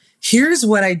 hey, here's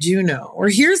what I do know, or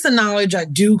here's the knowledge I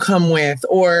do come with,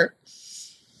 or,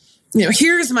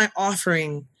 here's my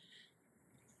offering.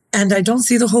 And I don't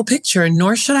see the whole picture,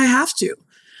 nor should I have to.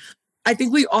 I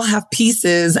think we all have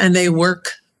pieces and they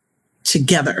work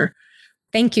together.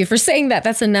 Thank you for saying that.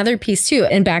 That's another piece too.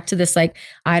 And back to this, like,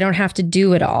 I don't have to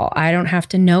do it all. I don't have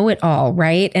to know it all.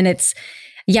 Right. And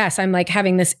yes, I'm like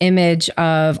having this image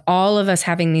of all of us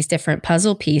having these different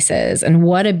puzzle pieces, and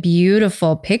what a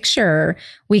beautiful picture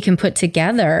we can put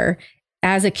together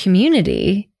as a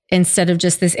community instead of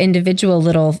just this individual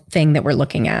little thing that we're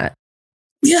looking at.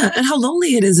 Yeah. And how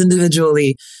lonely it is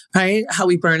individually, right? How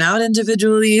we burn out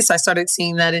individually. So I started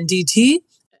seeing that in DT,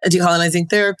 decolonizing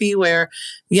therapy, where,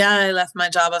 I left my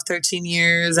job of 13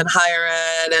 years in higher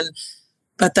ed.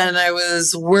 But then I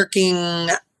was working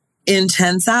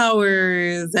intense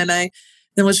hours, and I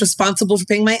then was responsible for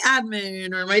paying my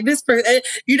admin or my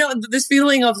this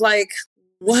feeling of like,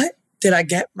 what did I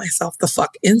get myself the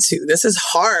fuck into? This is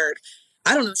hard.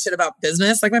 I don't know shit about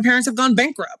business. Like, my parents have gone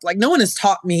bankrupt. Like, no one has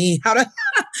taught me how to,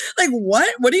 like,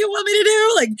 what do you want me to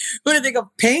do? Like, what do you think of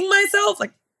paying myself?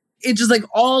 Like, it's just like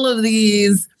all of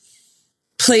these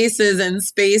places and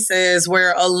spaces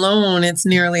where alone it's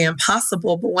nearly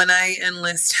impossible. But when I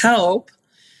enlist help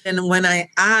and when I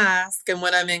ask and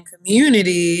when I'm in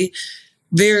community,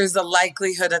 there's a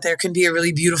likelihood that there can be a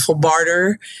really beautiful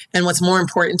barter. And what's more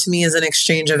important to me is an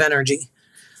exchange of energy.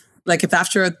 Like, if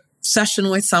after a session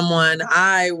with someone,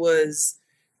 I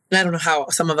don't know how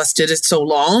some of us did it so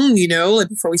long, like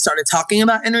before we started talking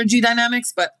about energy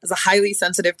dynamics, but as a highly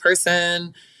sensitive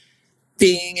person,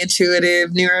 being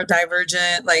intuitive,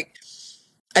 neurodivergent, like,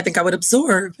 I think I would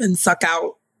absorb and suck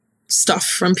out stuff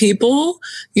from people,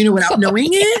 without knowing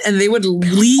it. And they would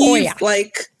leave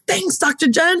like, thanks, Dr.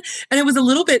 Jen. And it was a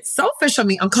little bit selfish of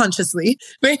me unconsciously,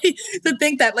 right? To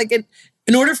think that, like,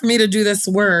 in order for me to do this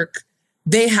work,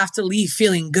 they have to leave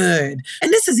feeling good.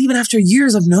 And this is even after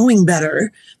years of knowing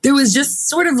better. There was just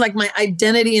sort of like my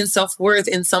identity and self-worth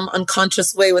in some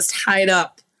unconscious way was tied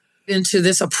up into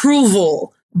this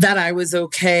approval that I was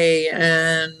okay.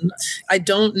 And I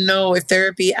don't know if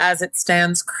therapy as it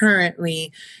stands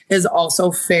currently is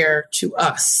also fair to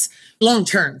us long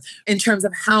term in terms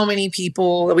of how many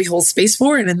people we hold space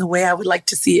for and in the way I would like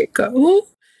to see it go.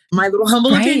 My little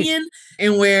humble opinion,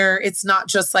 and where it's not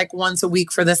just like once a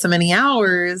week for this many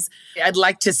hours. I'd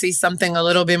like to see something a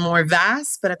little bit more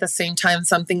vast, but at the same time,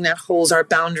 something that holds our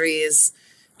boundaries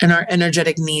and our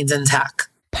energetic needs intact.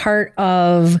 Part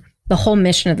of the whole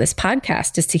mission of this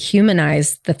podcast is to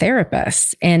humanize the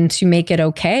therapist and to make it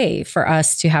okay for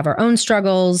us to have our own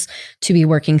struggles, to be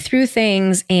working through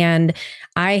things. And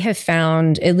I have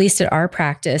found, at least at our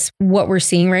practice, what we're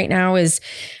seeing right now is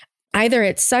either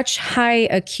it's such high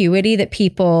acuity that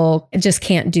people just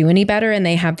can't do any better and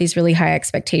they have these really high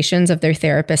expectations of their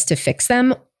therapist to fix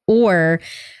them, or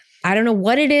I don't know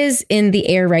what it is in the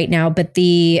air right now, but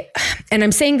and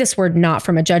I'm saying this word not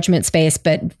from a judgment space,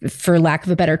 but for lack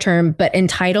of a better term, but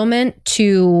entitlement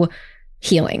to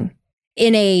healing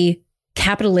in a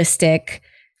capitalistic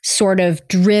sort of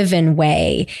driven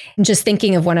way. I'm just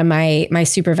thinking of one of my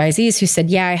supervisees who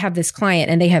said, I have this client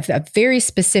and they have a very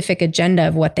specific agenda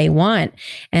of what they want.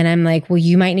 And I'm like, well,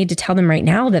 you might need to tell them right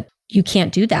now that you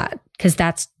can't do that, because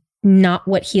that's not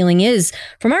what healing is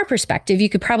from our perspective. You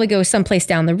could probably go someplace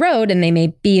down the road and they may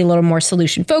be a little more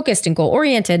solution focused and goal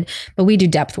oriented, but we do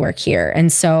depth work here.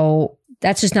 And so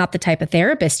that's just not the type of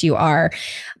therapist you are.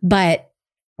 But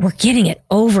we're getting it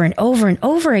over and over and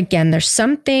over again. There's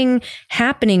something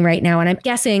happening right now. And I'm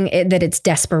guessing that it's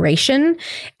desperation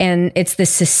and it's the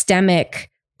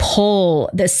systemic pull,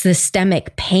 the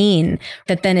systemic pain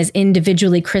that then is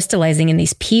individually crystallizing in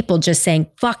these people just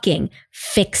saying, fucking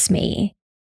fix me.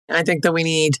 I think that we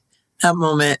need that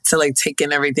moment to like take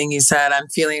in everything you said. I'm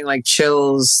feeling like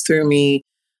chills through me.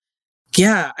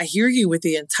 Yeah, I hear you with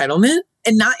the entitlement,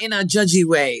 and not in a judgy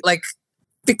way. Like,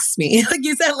 fix me. Like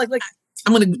you said, like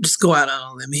I'm going to just go out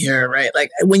on a limb here, right? Like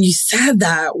when you said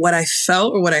that, what I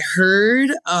felt or what I heard,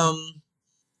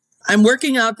 I'm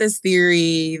working out this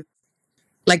theory,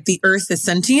 like the earth is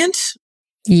sentient.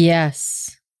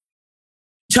 Yes.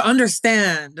 To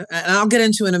understand, and I'll get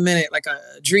into in a minute, like a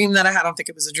dream that I had, I don't think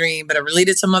it was a dream, but it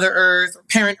related to Mother Earth, or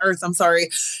Parent Earth, I'm sorry.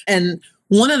 And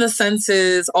one of the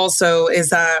senses also is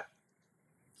that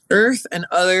Earth and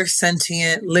other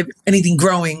sentient, anything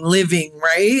growing, living,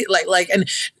 right? Like, and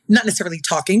not necessarily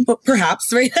talking, but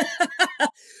perhaps, right?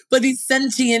 But these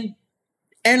sentient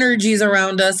energies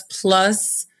around us,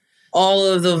 plus all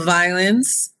of the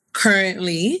violence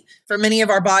currently for many of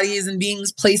our bodies and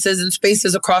beings, places and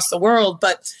spaces across the world.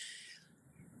 But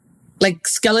like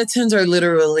skeletons are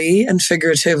literally and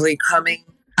figuratively coming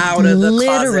out of the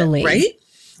closet, right?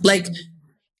 Like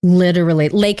literally.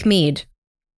 Lake Mead,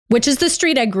 which is the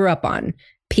street I grew up on.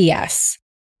 P.S.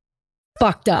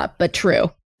 Fucked up, but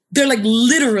true. They're like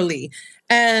literally.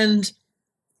 And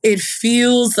it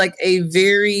feels like a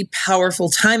very powerful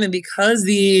time. And because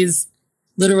these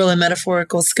literal and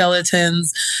metaphorical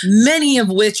skeletons, many of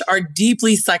which are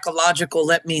deeply psychological,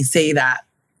 let me say that,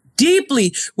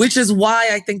 deeply, which is why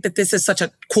I think that this is such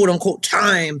a quote unquote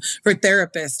time for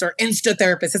therapists or insta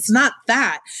therapists. It's not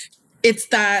that. It's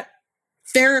that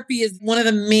therapy is one of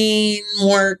the main,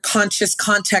 more conscious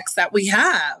contexts that we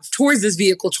have towards this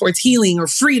vehicle, towards healing or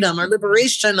freedom or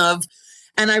liberation of.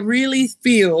 And I really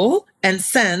feel and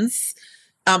sense,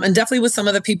 and definitely with some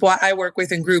of the people I work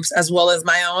with in groups, as well as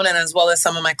my own and as well as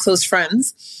some of my close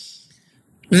friends,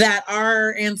 that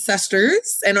our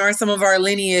ancestors and some of our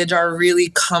lineage are really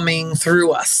coming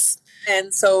through us.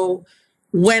 And so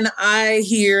when I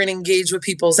hear and engage with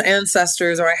people's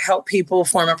ancestors, or I help people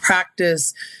form a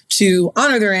practice to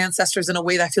honor their ancestors in a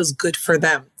way that feels good for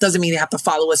them, doesn't mean they have to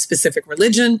follow a specific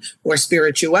religion or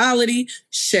spirituality.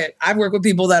 Shit, I've worked with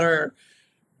people that are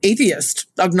atheist,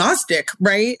 agnostic,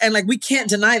 right? And like, we can't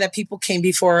deny that people came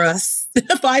before us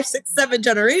 5, 6, 7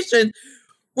 generations.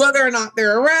 Whether or not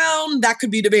they're around, that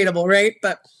could be debatable, right?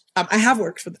 But I have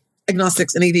worked with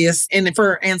agnostics and atheists and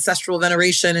for ancestral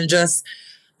veneration and just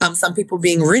some people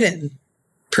being ridden,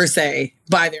 per se,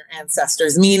 by their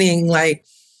ancestors, meaning like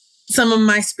some of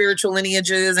my spiritual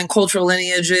lineages and cultural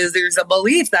lineages, there's a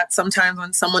belief that sometimes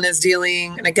when someone is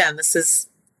dealing, and again, this is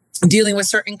dealing with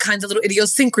certain kinds of little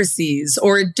idiosyncrasies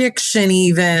or addiction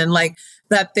even, like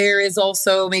that there is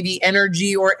also maybe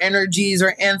energy or energies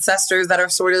or ancestors that are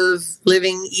sort of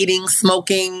living, eating,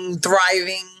 smoking,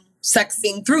 thriving,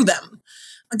 sexing through them.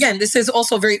 Again, this is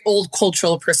also a very old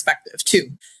cultural perspective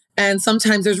too. And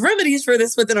sometimes there's remedies for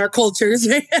this within our cultures.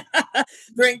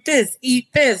 Drink this, eat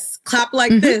this, clap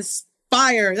like this,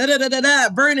 fire,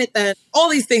 burn it then, all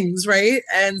these things, right?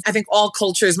 And I think all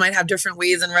cultures might have different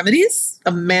ways and remedies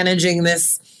of managing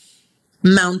this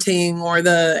mounting or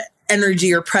the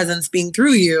energy or presence being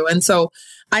through you. And so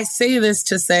I say this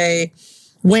to say,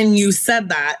 when you said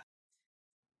that,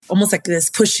 almost like this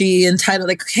pushy entitled,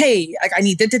 like, hey, like I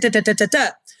need da.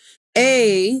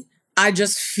 I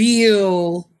just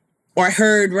feel, or I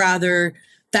heard rather,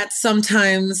 that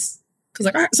sometimes, because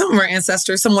like some of our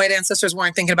ancestors, some white ancestors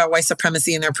weren't thinking about white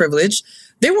supremacy and their privilege.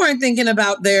 They weren't thinking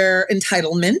about their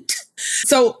entitlement.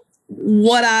 So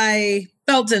what I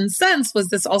felt and sensed was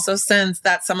this also sense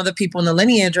that some of the people in the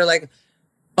lineage are like,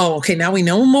 oh, okay, now we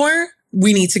know more.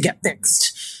 We need to get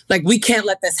fixed. Like, we can't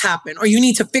let this happen, or you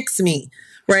need to fix me,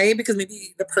 right? Because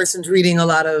maybe the person's reading a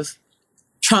lot of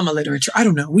trauma literature. I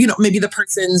don't know. Maybe the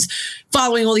person's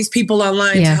following all these people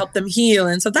online to help them heal.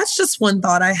 And so that's just one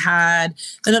thought I had.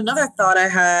 And another thought I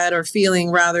had, or feeling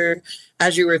rather,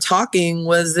 as you were talking,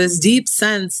 was this deep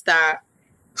sense that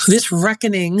this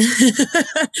reckoning,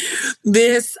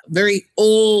 this very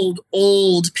old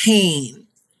pain,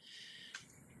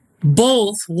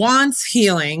 both wants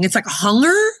healing. It's like a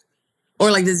hunger,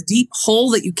 or like this deep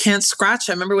hole that you can't scratch.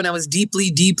 I remember when I was deeply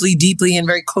in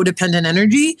very codependent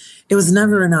energy, it was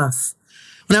never enough.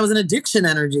 When I was in addiction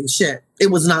energy, it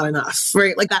was not enough,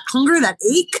 right? Like that hunger, that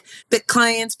ache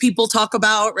that people talk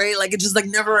about, right? Like it's just like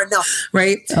never enough,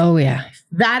 right? Oh yeah.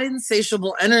 That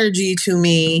insatiable energy to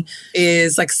me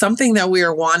is like something that we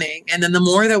are wanting. And then the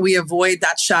more that we avoid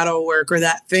that shadow work or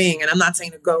that thing, and I'm not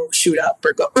saying to go shoot up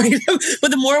or go, right?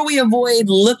 But the more we avoid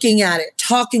looking at it,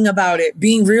 talking about it,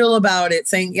 being real about it,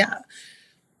 saying, yeah,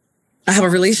 I have a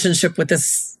relationship with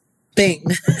this thing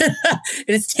and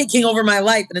it's taking over my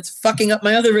life and it's fucking up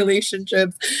my other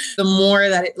relationships, the more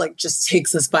that it like just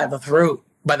takes us by the throat,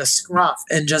 by the scruff,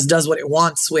 and just does what it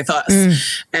wants with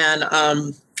us. And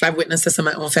I've witnessed this in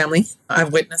my own family.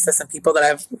 I've witnessed this in people that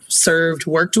I've served,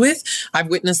 worked with. I've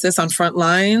witnessed this on front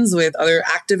lines with other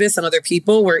activists and other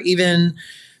people where even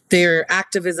their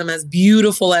activism, as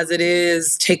beautiful as it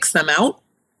is, takes them out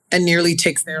and nearly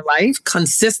takes their life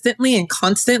consistently and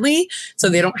constantly. So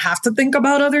they don't have to think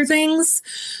about other things,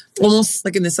 almost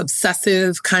like in this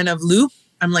obsessive kind of loop.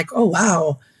 I'm like, oh,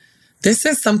 wow, this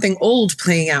is something old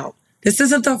playing out. This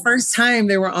isn't the first time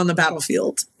they were on the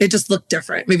battlefield. It just looked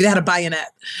different. Maybe they had a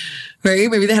bayonet, right?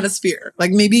 Maybe they had a spear.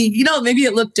 Like maybe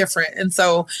it looked different. And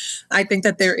so I think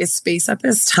that there is space at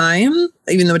this time,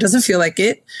 even though it doesn't feel like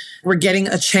it. We're getting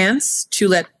a chance to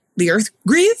let the earth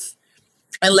grieve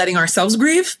and letting ourselves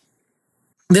grieve.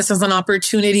 This is an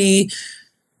opportunity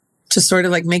to sort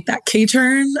of like make that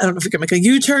K-turn. I don't know if we can make a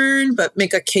U-turn, but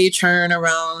make a K-turn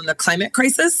around the climate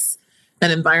crisis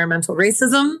and environmental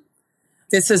racism.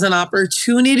 This is an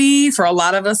opportunity for a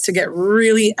lot of us to get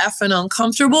really effing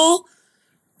uncomfortable.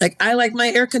 Like, I like my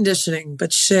air conditioning,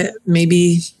 but shit,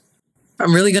 maybe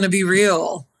I'm really going to be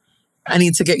real. I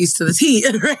need to get used to this heat.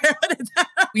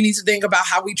 We need to think about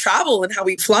how we travel and how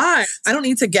we fly. I don't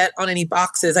need to get on any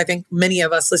boxes. I think many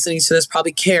of us listening to this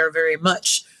probably care very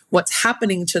much what's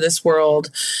happening to this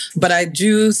world. But I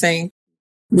do think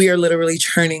we are literally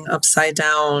turning upside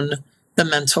down the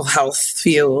mental health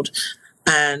field.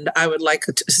 And I would like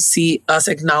to see us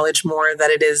acknowledge more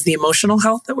that it is the emotional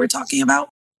health that we're talking about.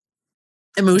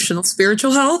 Emotional,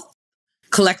 spiritual health,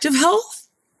 collective health.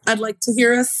 I'd like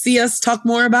to see us talk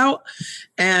more about.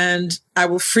 And I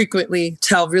will frequently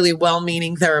tell really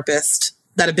well-meaning therapists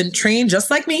that have been trained just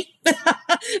like me.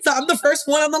 So I'm the first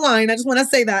one on the line. I just want to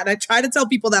say that. And I try to tell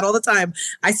people that all the time.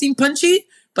 I seem punchy,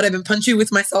 but I've been punchy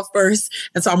with myself first.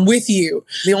 And so I'm with you.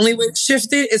 The only way to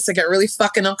shift it is to get really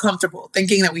fucking uncomfortable,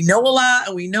 thinking that we know a lot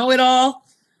and we know it all.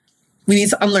 We need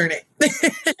to unlearn it.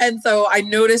 And so I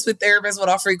notice with therapists, what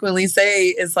I'll frequently say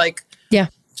is like, yeah,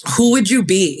 who would you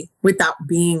be without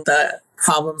being the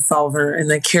problem solver and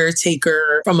the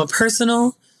caretaker from a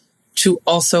personal to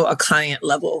also a client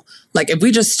level? Like, if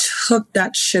we just took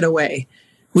that shit away,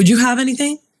 would you have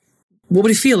anything? What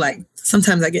would it feel like?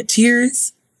 Sometimes I get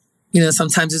tears. You know,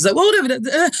 sometimes it's like, well, whatever.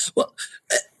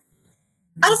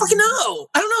 I don't fucking know.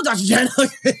 I don't know, Dr. Jen.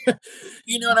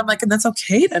 You know, and I'm like, and that's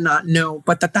okay to not know,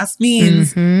 but that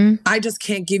means I just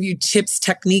can't give you tips,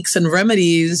 techniques, and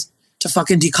remedies to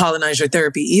fucking decolonize your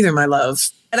therapy either, my love.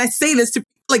 And I say this to,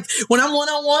 like, when I'm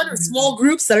one-on-one or small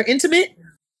groups that are intimate,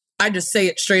 I just say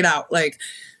it straight out. Like,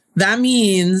 that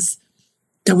means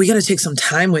that we got to take some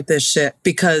time with this shit,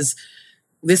 because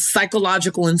this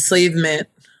psychological enslavement,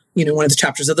 you know, one of the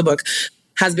chapters of the book,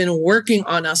 has been working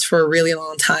on us for a really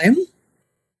long time.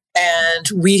 And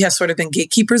we have sort of been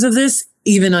gatekeepers of this,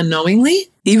 even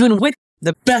unknowingly, even with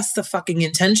the best of fucking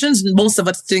intentions. Most of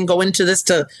us didn't go into this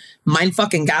to mind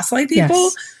fucking gaslight people,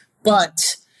 yes.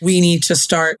 But we need to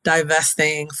start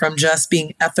divesting from just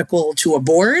being ethical to a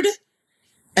board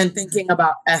and thinking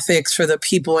about ethics for the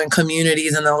people and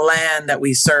communities and the land that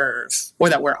we serve or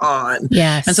that we're on.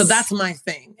 Yes. And so that's my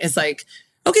thing. It's like,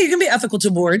 okay, you can be ethical to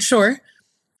board, sure.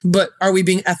 But are we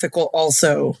being ethical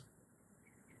also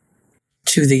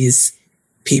to these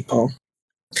people?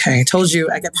 Okay, I told you,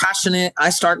 I get passionate. I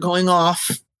start going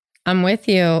off. I'm with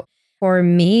you. For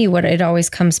me, what it always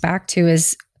comes back to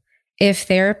is if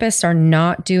therapists are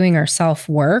not doing our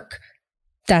self-work,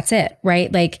 that's it,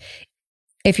 right? Like,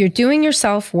 if you're doing your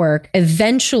self-work,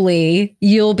 eventually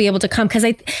you'll be able to come. Because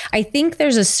I think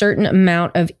there's a certain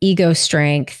amount of ego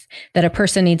strength that a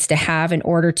person needs to have in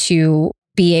order to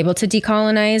be able to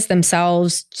decolonize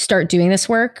themselves, start doing this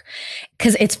work.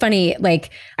 Because it's funny, like,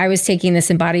 I was taking this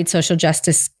embodied social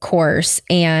justice course,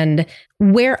 and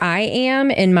where I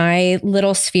am in my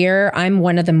little sphere, I'm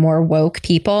one of the more woke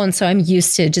people. And so I'm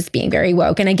used to just being very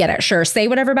woke. And I get it. Sure, say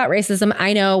whatever about racism.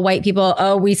 I know white people,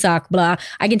 oh, we suck, blah.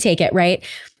 I can take it, right?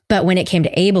 But when it came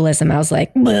to ableism, I was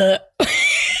like,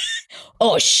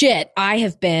 oh shit, I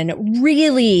have been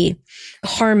really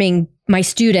harming my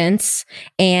students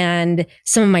and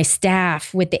some of my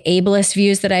staff with the ableist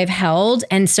views that I've held.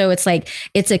 And so it's like,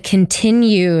 it's a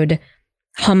continued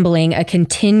humbling, a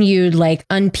continued like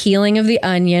unpeeling of the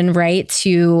onion, right?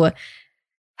 To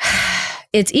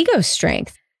it's ego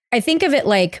strength. I think of it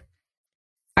like,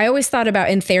 I always thought about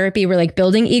in therapy, we're like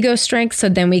building ego strength so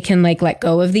then we can like let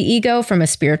go of the ego from a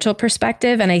spiritual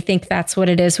perspective. And I think that's what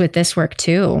it is with this work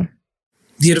too.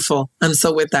 Beautiful. I'm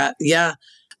so with that. Yeah.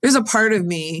 There's a part of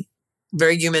me,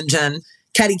 very human, Jen,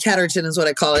 catty catterton is what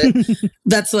I call it.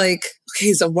 That's like,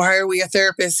 okay, so why are we a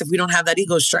therapist if we don't have that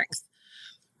ego strength?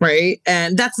 Right.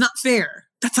 And that's not fair.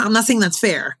 I'm not saying that's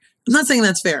fair. I'm not saying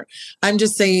that's fair. I'm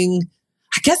just saying,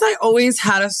 I guess I always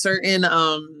had a certain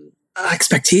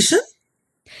expectation.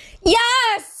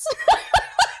 Yes.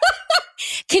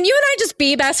 Can you and I just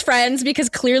be best friends? Because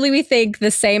clearly we think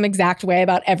the same exact way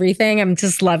about everything. I'm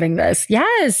just loving this.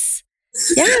 Yes.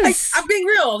 Yes. I'm being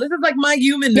real. This is like my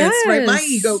humanness, right? My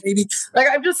ego, baby. Like,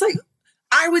 I'm just like,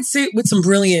 I would sit with some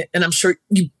brilliant, and I'm sure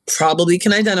you probably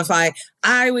can identify,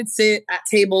 I would sit at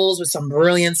tables with some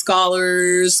brilliant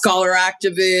scholars, scholar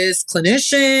activists,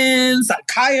 clinicians,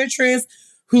 psychiatrists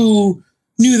who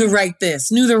knew the right this,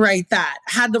 knew the right that,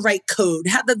 had the right code,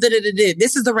 had the da-da-da-da.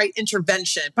 This is the right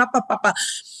intervention.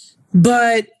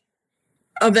 But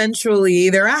eventually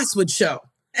their ass would show.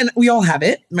 and we all have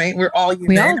it, right? We're all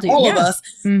human, all of us,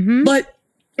 but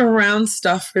around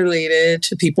stuff related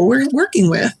to people we're working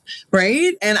with,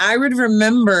 right? And I would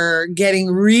remember getting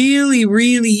really,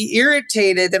 really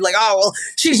irritated. They're like, oh, well,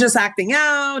 she's just acting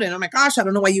out. And oh my gosh, I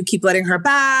don't know why you keep letting her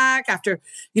back after,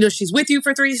 she's with you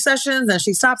for 3 sessions and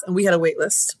she stops. And we had a wait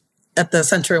list at the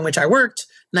center in which I worked,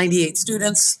 98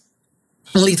 students,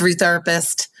 only 3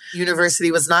 therapists.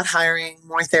 University was not hiring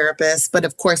more therapists, but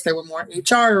of course there were more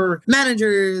HR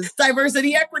managers,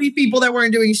 diversity, equity people that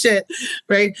weren't doing shit,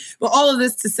 right? Well, all of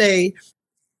this to say,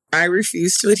 I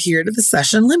refused to adhere to the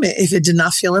session limit if it did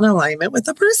not feel in alignment with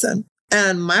the person.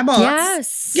 And my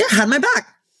boss, had my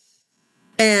back.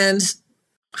 And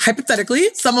hypothetically,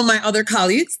 some of my other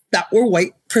colleagues that were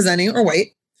white, presenting or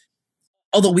white,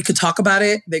 although we could talk about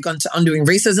it, they got into undoing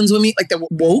racisms with me, like they were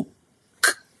woke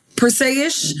per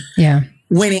se-ish. Yeah.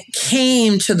 When it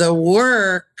came to the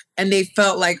work and they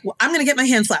felt like, well, I'm going to get my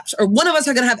hand slapped, or one of us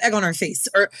are going to have egg on our face,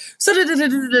 or so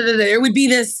there would be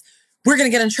this, we're going to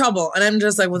get in trouble. And I'm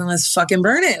just like, well, then let's fucking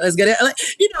burn it. Let's get it. Like,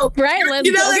 right. Let's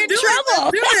get in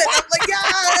trouble. Do it. I'm like,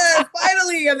 yes,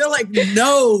 finally. And they're like,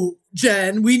 no,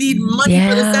 Jen, we need money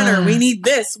for the center. We need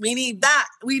this. We need that.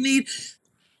 We need...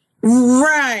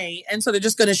 Right. And so they're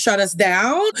just going to shut us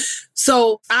down.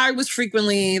 So I was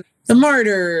frequently the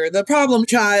martyr, the problem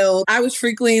child. I was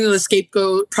frequently the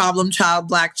scapegoat, problem child,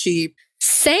 black sheep.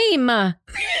 Same.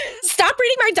 Stop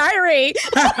reading my diary.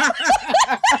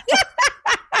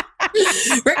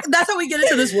 Right? That's how we get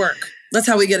into this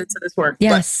work.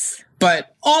 Yes.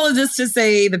 But all of this to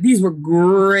say that these were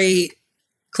great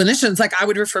clinicians. Like I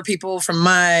would refer people from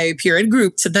my peer ed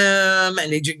group to them,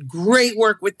 and they did great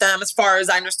work with them as far as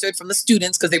I understood from the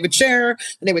students, because they would share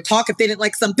and they would talk if they didn't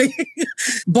like something.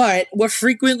 But what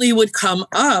frequently would come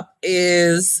up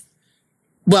is,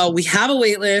 well, we have a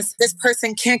wait list. This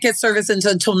person can't get service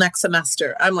until next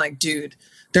semester. I'm like, dude,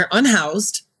 they're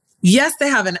unhoused. Yes, they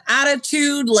have an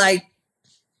attitude like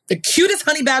the cutest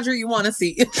honey badger you want to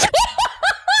see.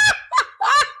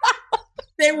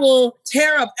 They will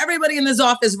tear up everybody in this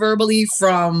office verbally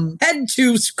from head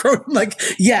to scrotum. Like,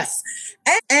 yes.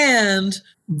 And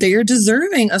they're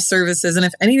deserving of services. And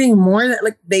if anything more, that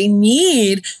like they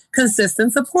need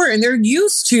consistent support. And they're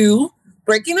used to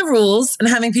breaking the rules and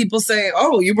having people say,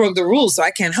 oh, you broke the rules, so I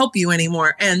can't help you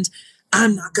anymore. And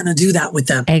I'm not going to do that with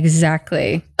them.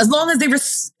 Exactly. As long as they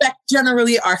respect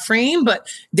generally our frame, but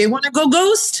they want to go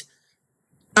ghost,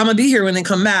 I'm going to be here when they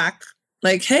come back.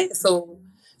 Like, hey, so...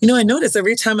 I notice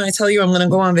every time I tell you I'm going to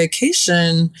go on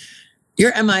vacation,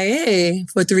 you're MIA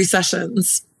for 3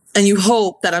 sessions. And you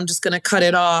hope that I'm just going to cut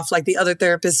it off like the other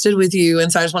therapist did with you.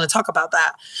 And so I just want to talk about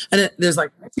that. And there's like,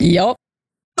 yep.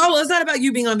 Oh, well, it's not about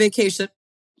you being on vacation.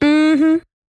 Mm-hmm.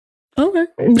 Okay.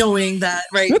 Knowing that,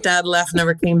 right, dad left,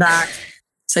 never came back,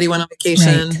 said he went on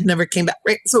vacation, never came back.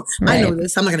 Right. So I know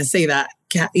this. I'm not going to say that,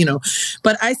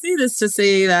 but I say this to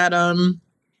say that,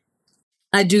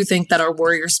 I do think that our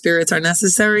warrior spirits are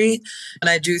necessary. And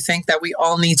I do think that we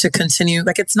all need to continue.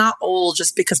 Like, it's not old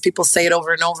just because people say it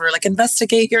over and over. Like,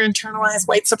 investigate your internalized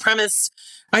white supremacist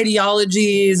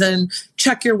ideologies and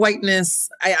check your whiteness.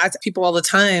 I ask people all the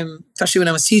time, especially when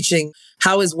I was teaching,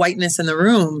 how is whiteness in the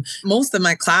room? Most of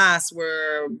my class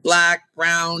were Black,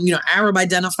 brown, Arab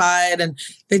identified. And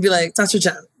they'd be like, Dr.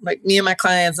 Jen, like me and my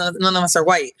clients, none of us are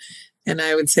white. And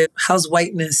I would say, how's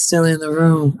whiteness still in the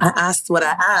room? I asked what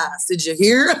I asked. Did you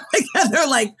hear? And they're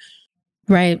like,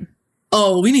 right.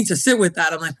 Oh, we need to sit with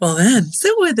that. I'm like, well, then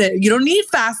sit with it. You don't need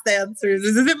fast answers.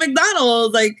 This isn't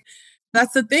McDonald's. Like,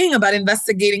 that's the thing about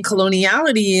investigating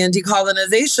coloniality and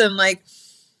decolonization. Like,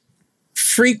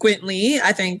 frequently,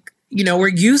 I think, we're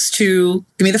used to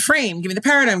give me the frame, give me the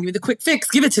paradigm, give me the quick fix,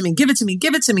 give it to me, give it to me,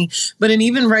 give it to me. But in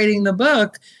even writing the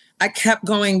book, I kept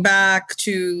going back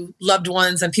to loved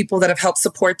ones and people that have helped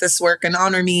support this work and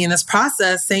honor me in this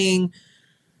process, saying,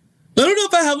 I don't know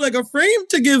if I have like a frame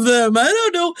to give them. I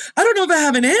don't know if I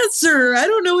have an answer. I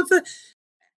don't know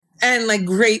and like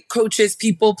great coaches,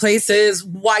 people, places,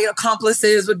 white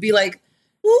accomplices would be like,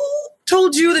 who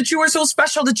told you that you were so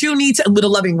special that you need to, with a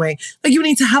loving way, like you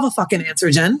need to have a fucking answer,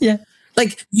 Jen. Yeah.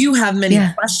 Like you have many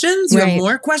questions, you have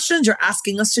more questions. You're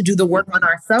asking us to do the work on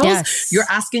ourselves. Yes. You're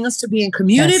asking us to be in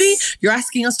community. Yes. You're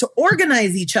asking us to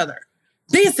organize each other.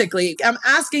 Basically, I'm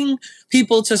asking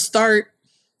people to start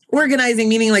organizing,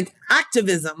 meaning like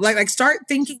activism, like start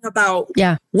thinking about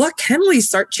what can we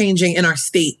start changing in our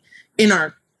state, in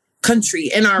our country,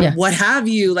 in our what have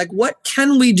you, like what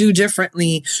can we do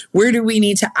differently? Where do we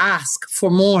need to ask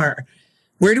for more?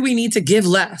 Where do we need to give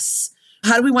less?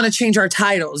 How do we want to change our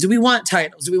titles? Do we want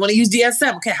titles? Do we want to use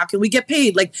DSM? Okay, how can we get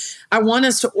paid? Like, I want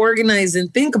us to organize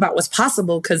and think about what's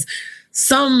possible, because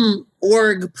some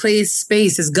org, place,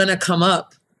 space is going to come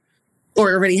up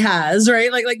or already has,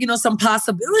 right? Like, some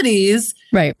possibilities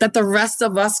right, that the rest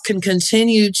of us can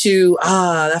continue to,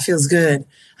 that feels good.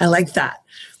 I like that.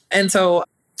 And so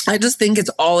I just think it's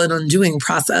all an undoing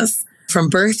process from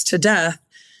birth to death.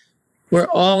 We're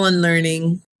all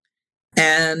unlearning.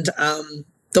 And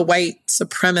the white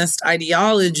supremacist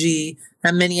ideology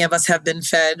that many of us have been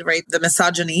fed, right? The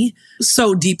misogyny,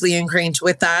 so deeply ingrained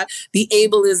with that. The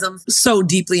ableism, so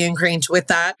deeply ingrained with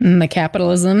that. The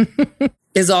capitalism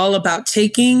is all about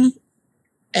taking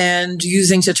and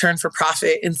using to turn for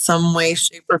profit in some way,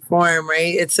 shape, or form,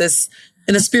 right? It's this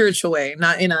in a spiritual way,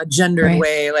 not in a gendered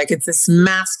way. Like it's this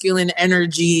masculine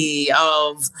energy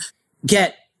of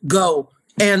get, go,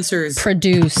 answers,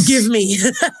 produce, give me.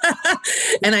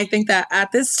 And I think that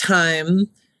at this time,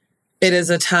 it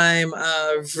is a time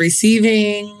of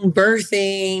receiving,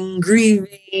 birthing,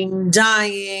 grieving,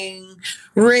 dying,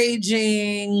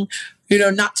 raging,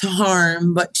 not to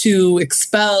harm, but to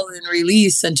expel and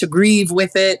release and to grieve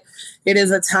with it. It is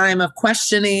a time of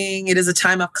questioning. It is a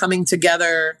time of coming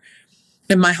together,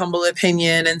 in my humble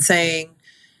opinion, and saying,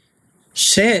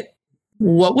 shit,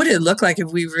 what would it look like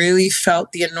if we really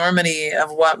felt the enormity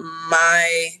of what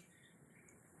my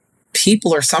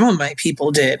people or some of my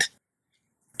people did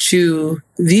to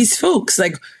these folks?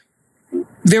 Like,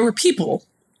 there were people,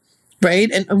 right?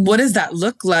 And what does that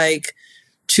look like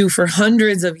to, for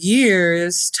hundreds of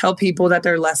years, tell people that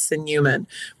they're less than human?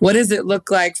 What does it look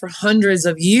like for hundreds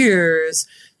of years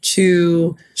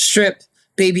to strip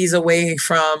babies away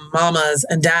from mamas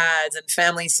and dads and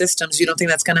family systems? You don't think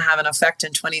that's going to have an effect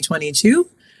in 2022?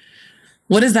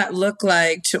 What does that look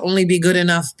like to only be good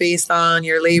enough based on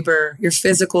your labor, your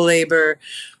physical labor,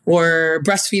 or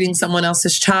breastfeeding someone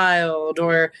else's child,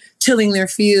 or tilling their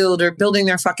field, or building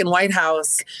their fucking White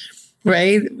House,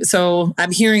 right? So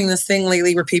I'm hearing this thing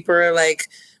lately where people are like,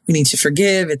 we need to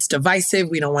forgive. It's divisive.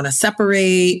 We don't want to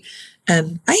separate.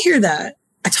 And I hear that.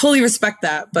 I totally respect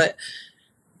that, but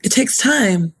it takes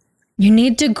time. You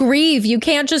need to grieve. You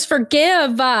can't just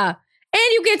forgive. And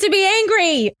you get to be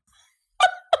angry.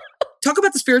 Talk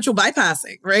about the spiritual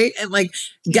bypassing, right? And like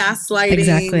gaslighting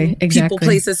exactly. people,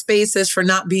 places, spaces for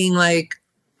not being like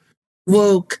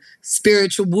woke,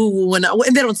 spiritual woo-woo. And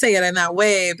they don't say it in that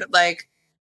way, but like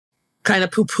kind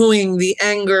of poo-pooing the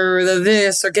anger or the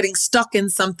this, or getting stuck in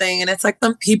something. And it's like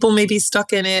some people may be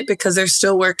stuck in it because they're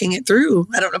still working it through.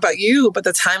 I don't know about you, but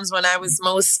the times when I was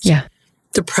most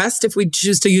depressed, if we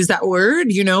choose to use that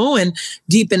word, and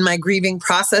deep in my grieving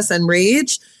process and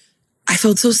rage, I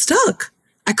felt so stuck.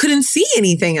 I couldn't see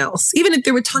anything else, even if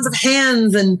there were tons of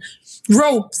hands and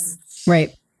ropes.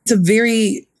 Right. It's a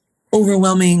very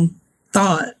overwhelming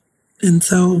thought. And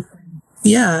so,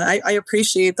 I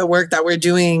appreciate the work that we're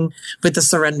doing with the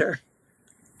surrender.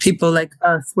 People like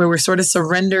us, where we're sort of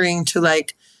surrendering to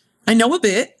like, I know a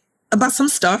bit about some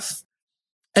stuff,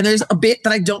 and there's a bit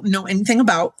that I don't know anything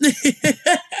about.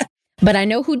 But I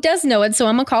know who does know it, so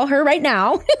I'm going to call her right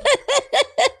now.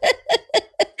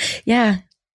 Yeah.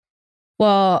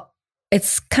 Well,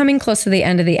 it's coming close to the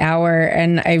end of the hour,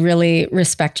 and I really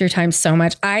respect your time so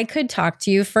much. I could talk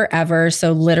to you forever.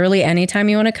 So literally anytime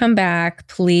you want to come back,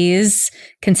 please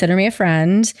consider me a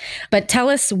friend. But tell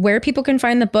us where people can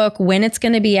find the book, when it's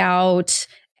going to be out,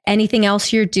 anything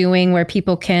else you're doing where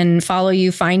people can follow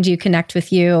you, find you, connect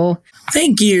with you.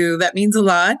 Thank you. That means a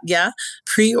lot. Yeah.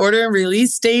 Pre-order and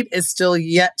release date is still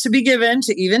yet to be given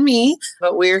to even me.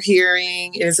 What we're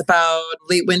hearing is about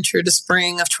late winter to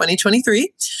spring of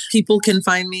 2023. People can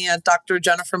find me at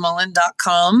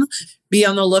drjennifermullen.com. Be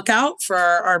on the lookout for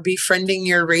our Befriending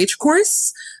Your Rage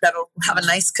course. That'll have a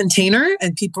nice container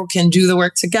and people can do the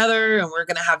work together. And we're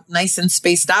going to have nice and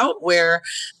spaced out where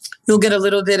you'll get a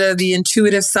little bit of the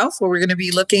intuitive self, where we're going to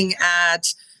be looking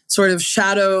at sort of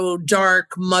shadow,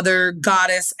 dark, mother,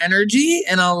 goddess energy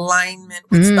in alignment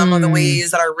with some of the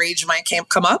ways that our rage might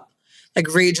come up.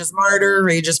 Like rage as martyr,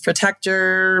 rage as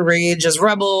protector, rage as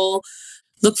rebel.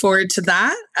 Look forward to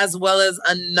that, as well as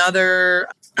another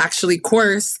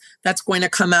course that's going to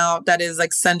come out that is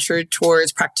like centered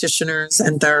towards practitioners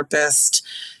and therapists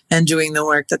and doing the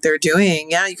work that they're doing.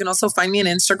 Yeah, you can also find me on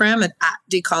Instagram at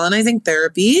Decolonizing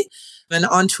Therapy, and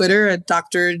on Twitter at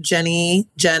Dr. Jenny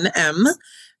Jen M.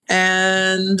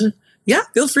 And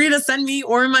feel free to send me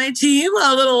or my team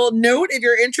a little note if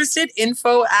you're interested.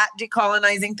 Info at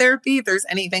Decolonizing Therapy. If there's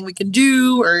anything we can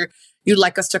do or you'd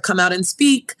like us to come out and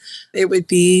speak, it would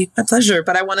be a pleasure.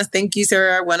 But I want to thank you,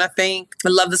 Sarah. I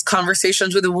love this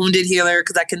Conversations with a Wounded Healer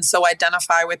because I can so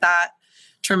identify with that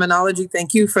terminology.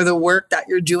 Thank you for the work that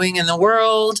you're doing in the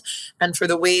world and for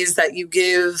the ways that you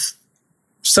give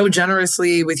so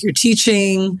generously with your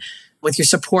teaching with your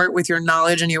support, with your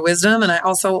knowledge and your wisdom. And I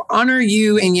also honor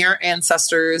you and your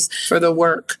ancestors for the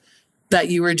work that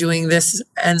you were doing this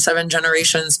and 7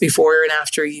 generations before and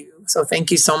after you. So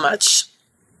thank you so much.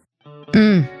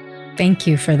 Thank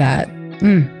you for that.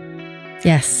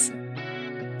 Yes.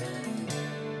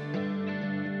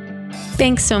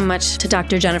 Thanks so much to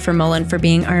Dr. Jennifer Mullen for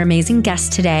being our amazing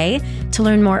guest today. To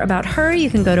learn more about her,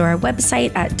 you can go to our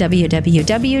website at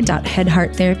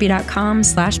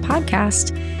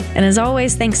www.headhearttherapy.com/podcast. And as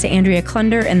always, thanks to Andrea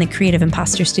Klunder and the Creative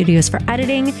Imposter Studios for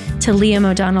editing, to Liam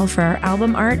O'Donnell for our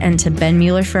album art, and to Ben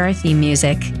Mueller for our theme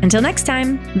music. Until next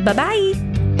time, bye-bye.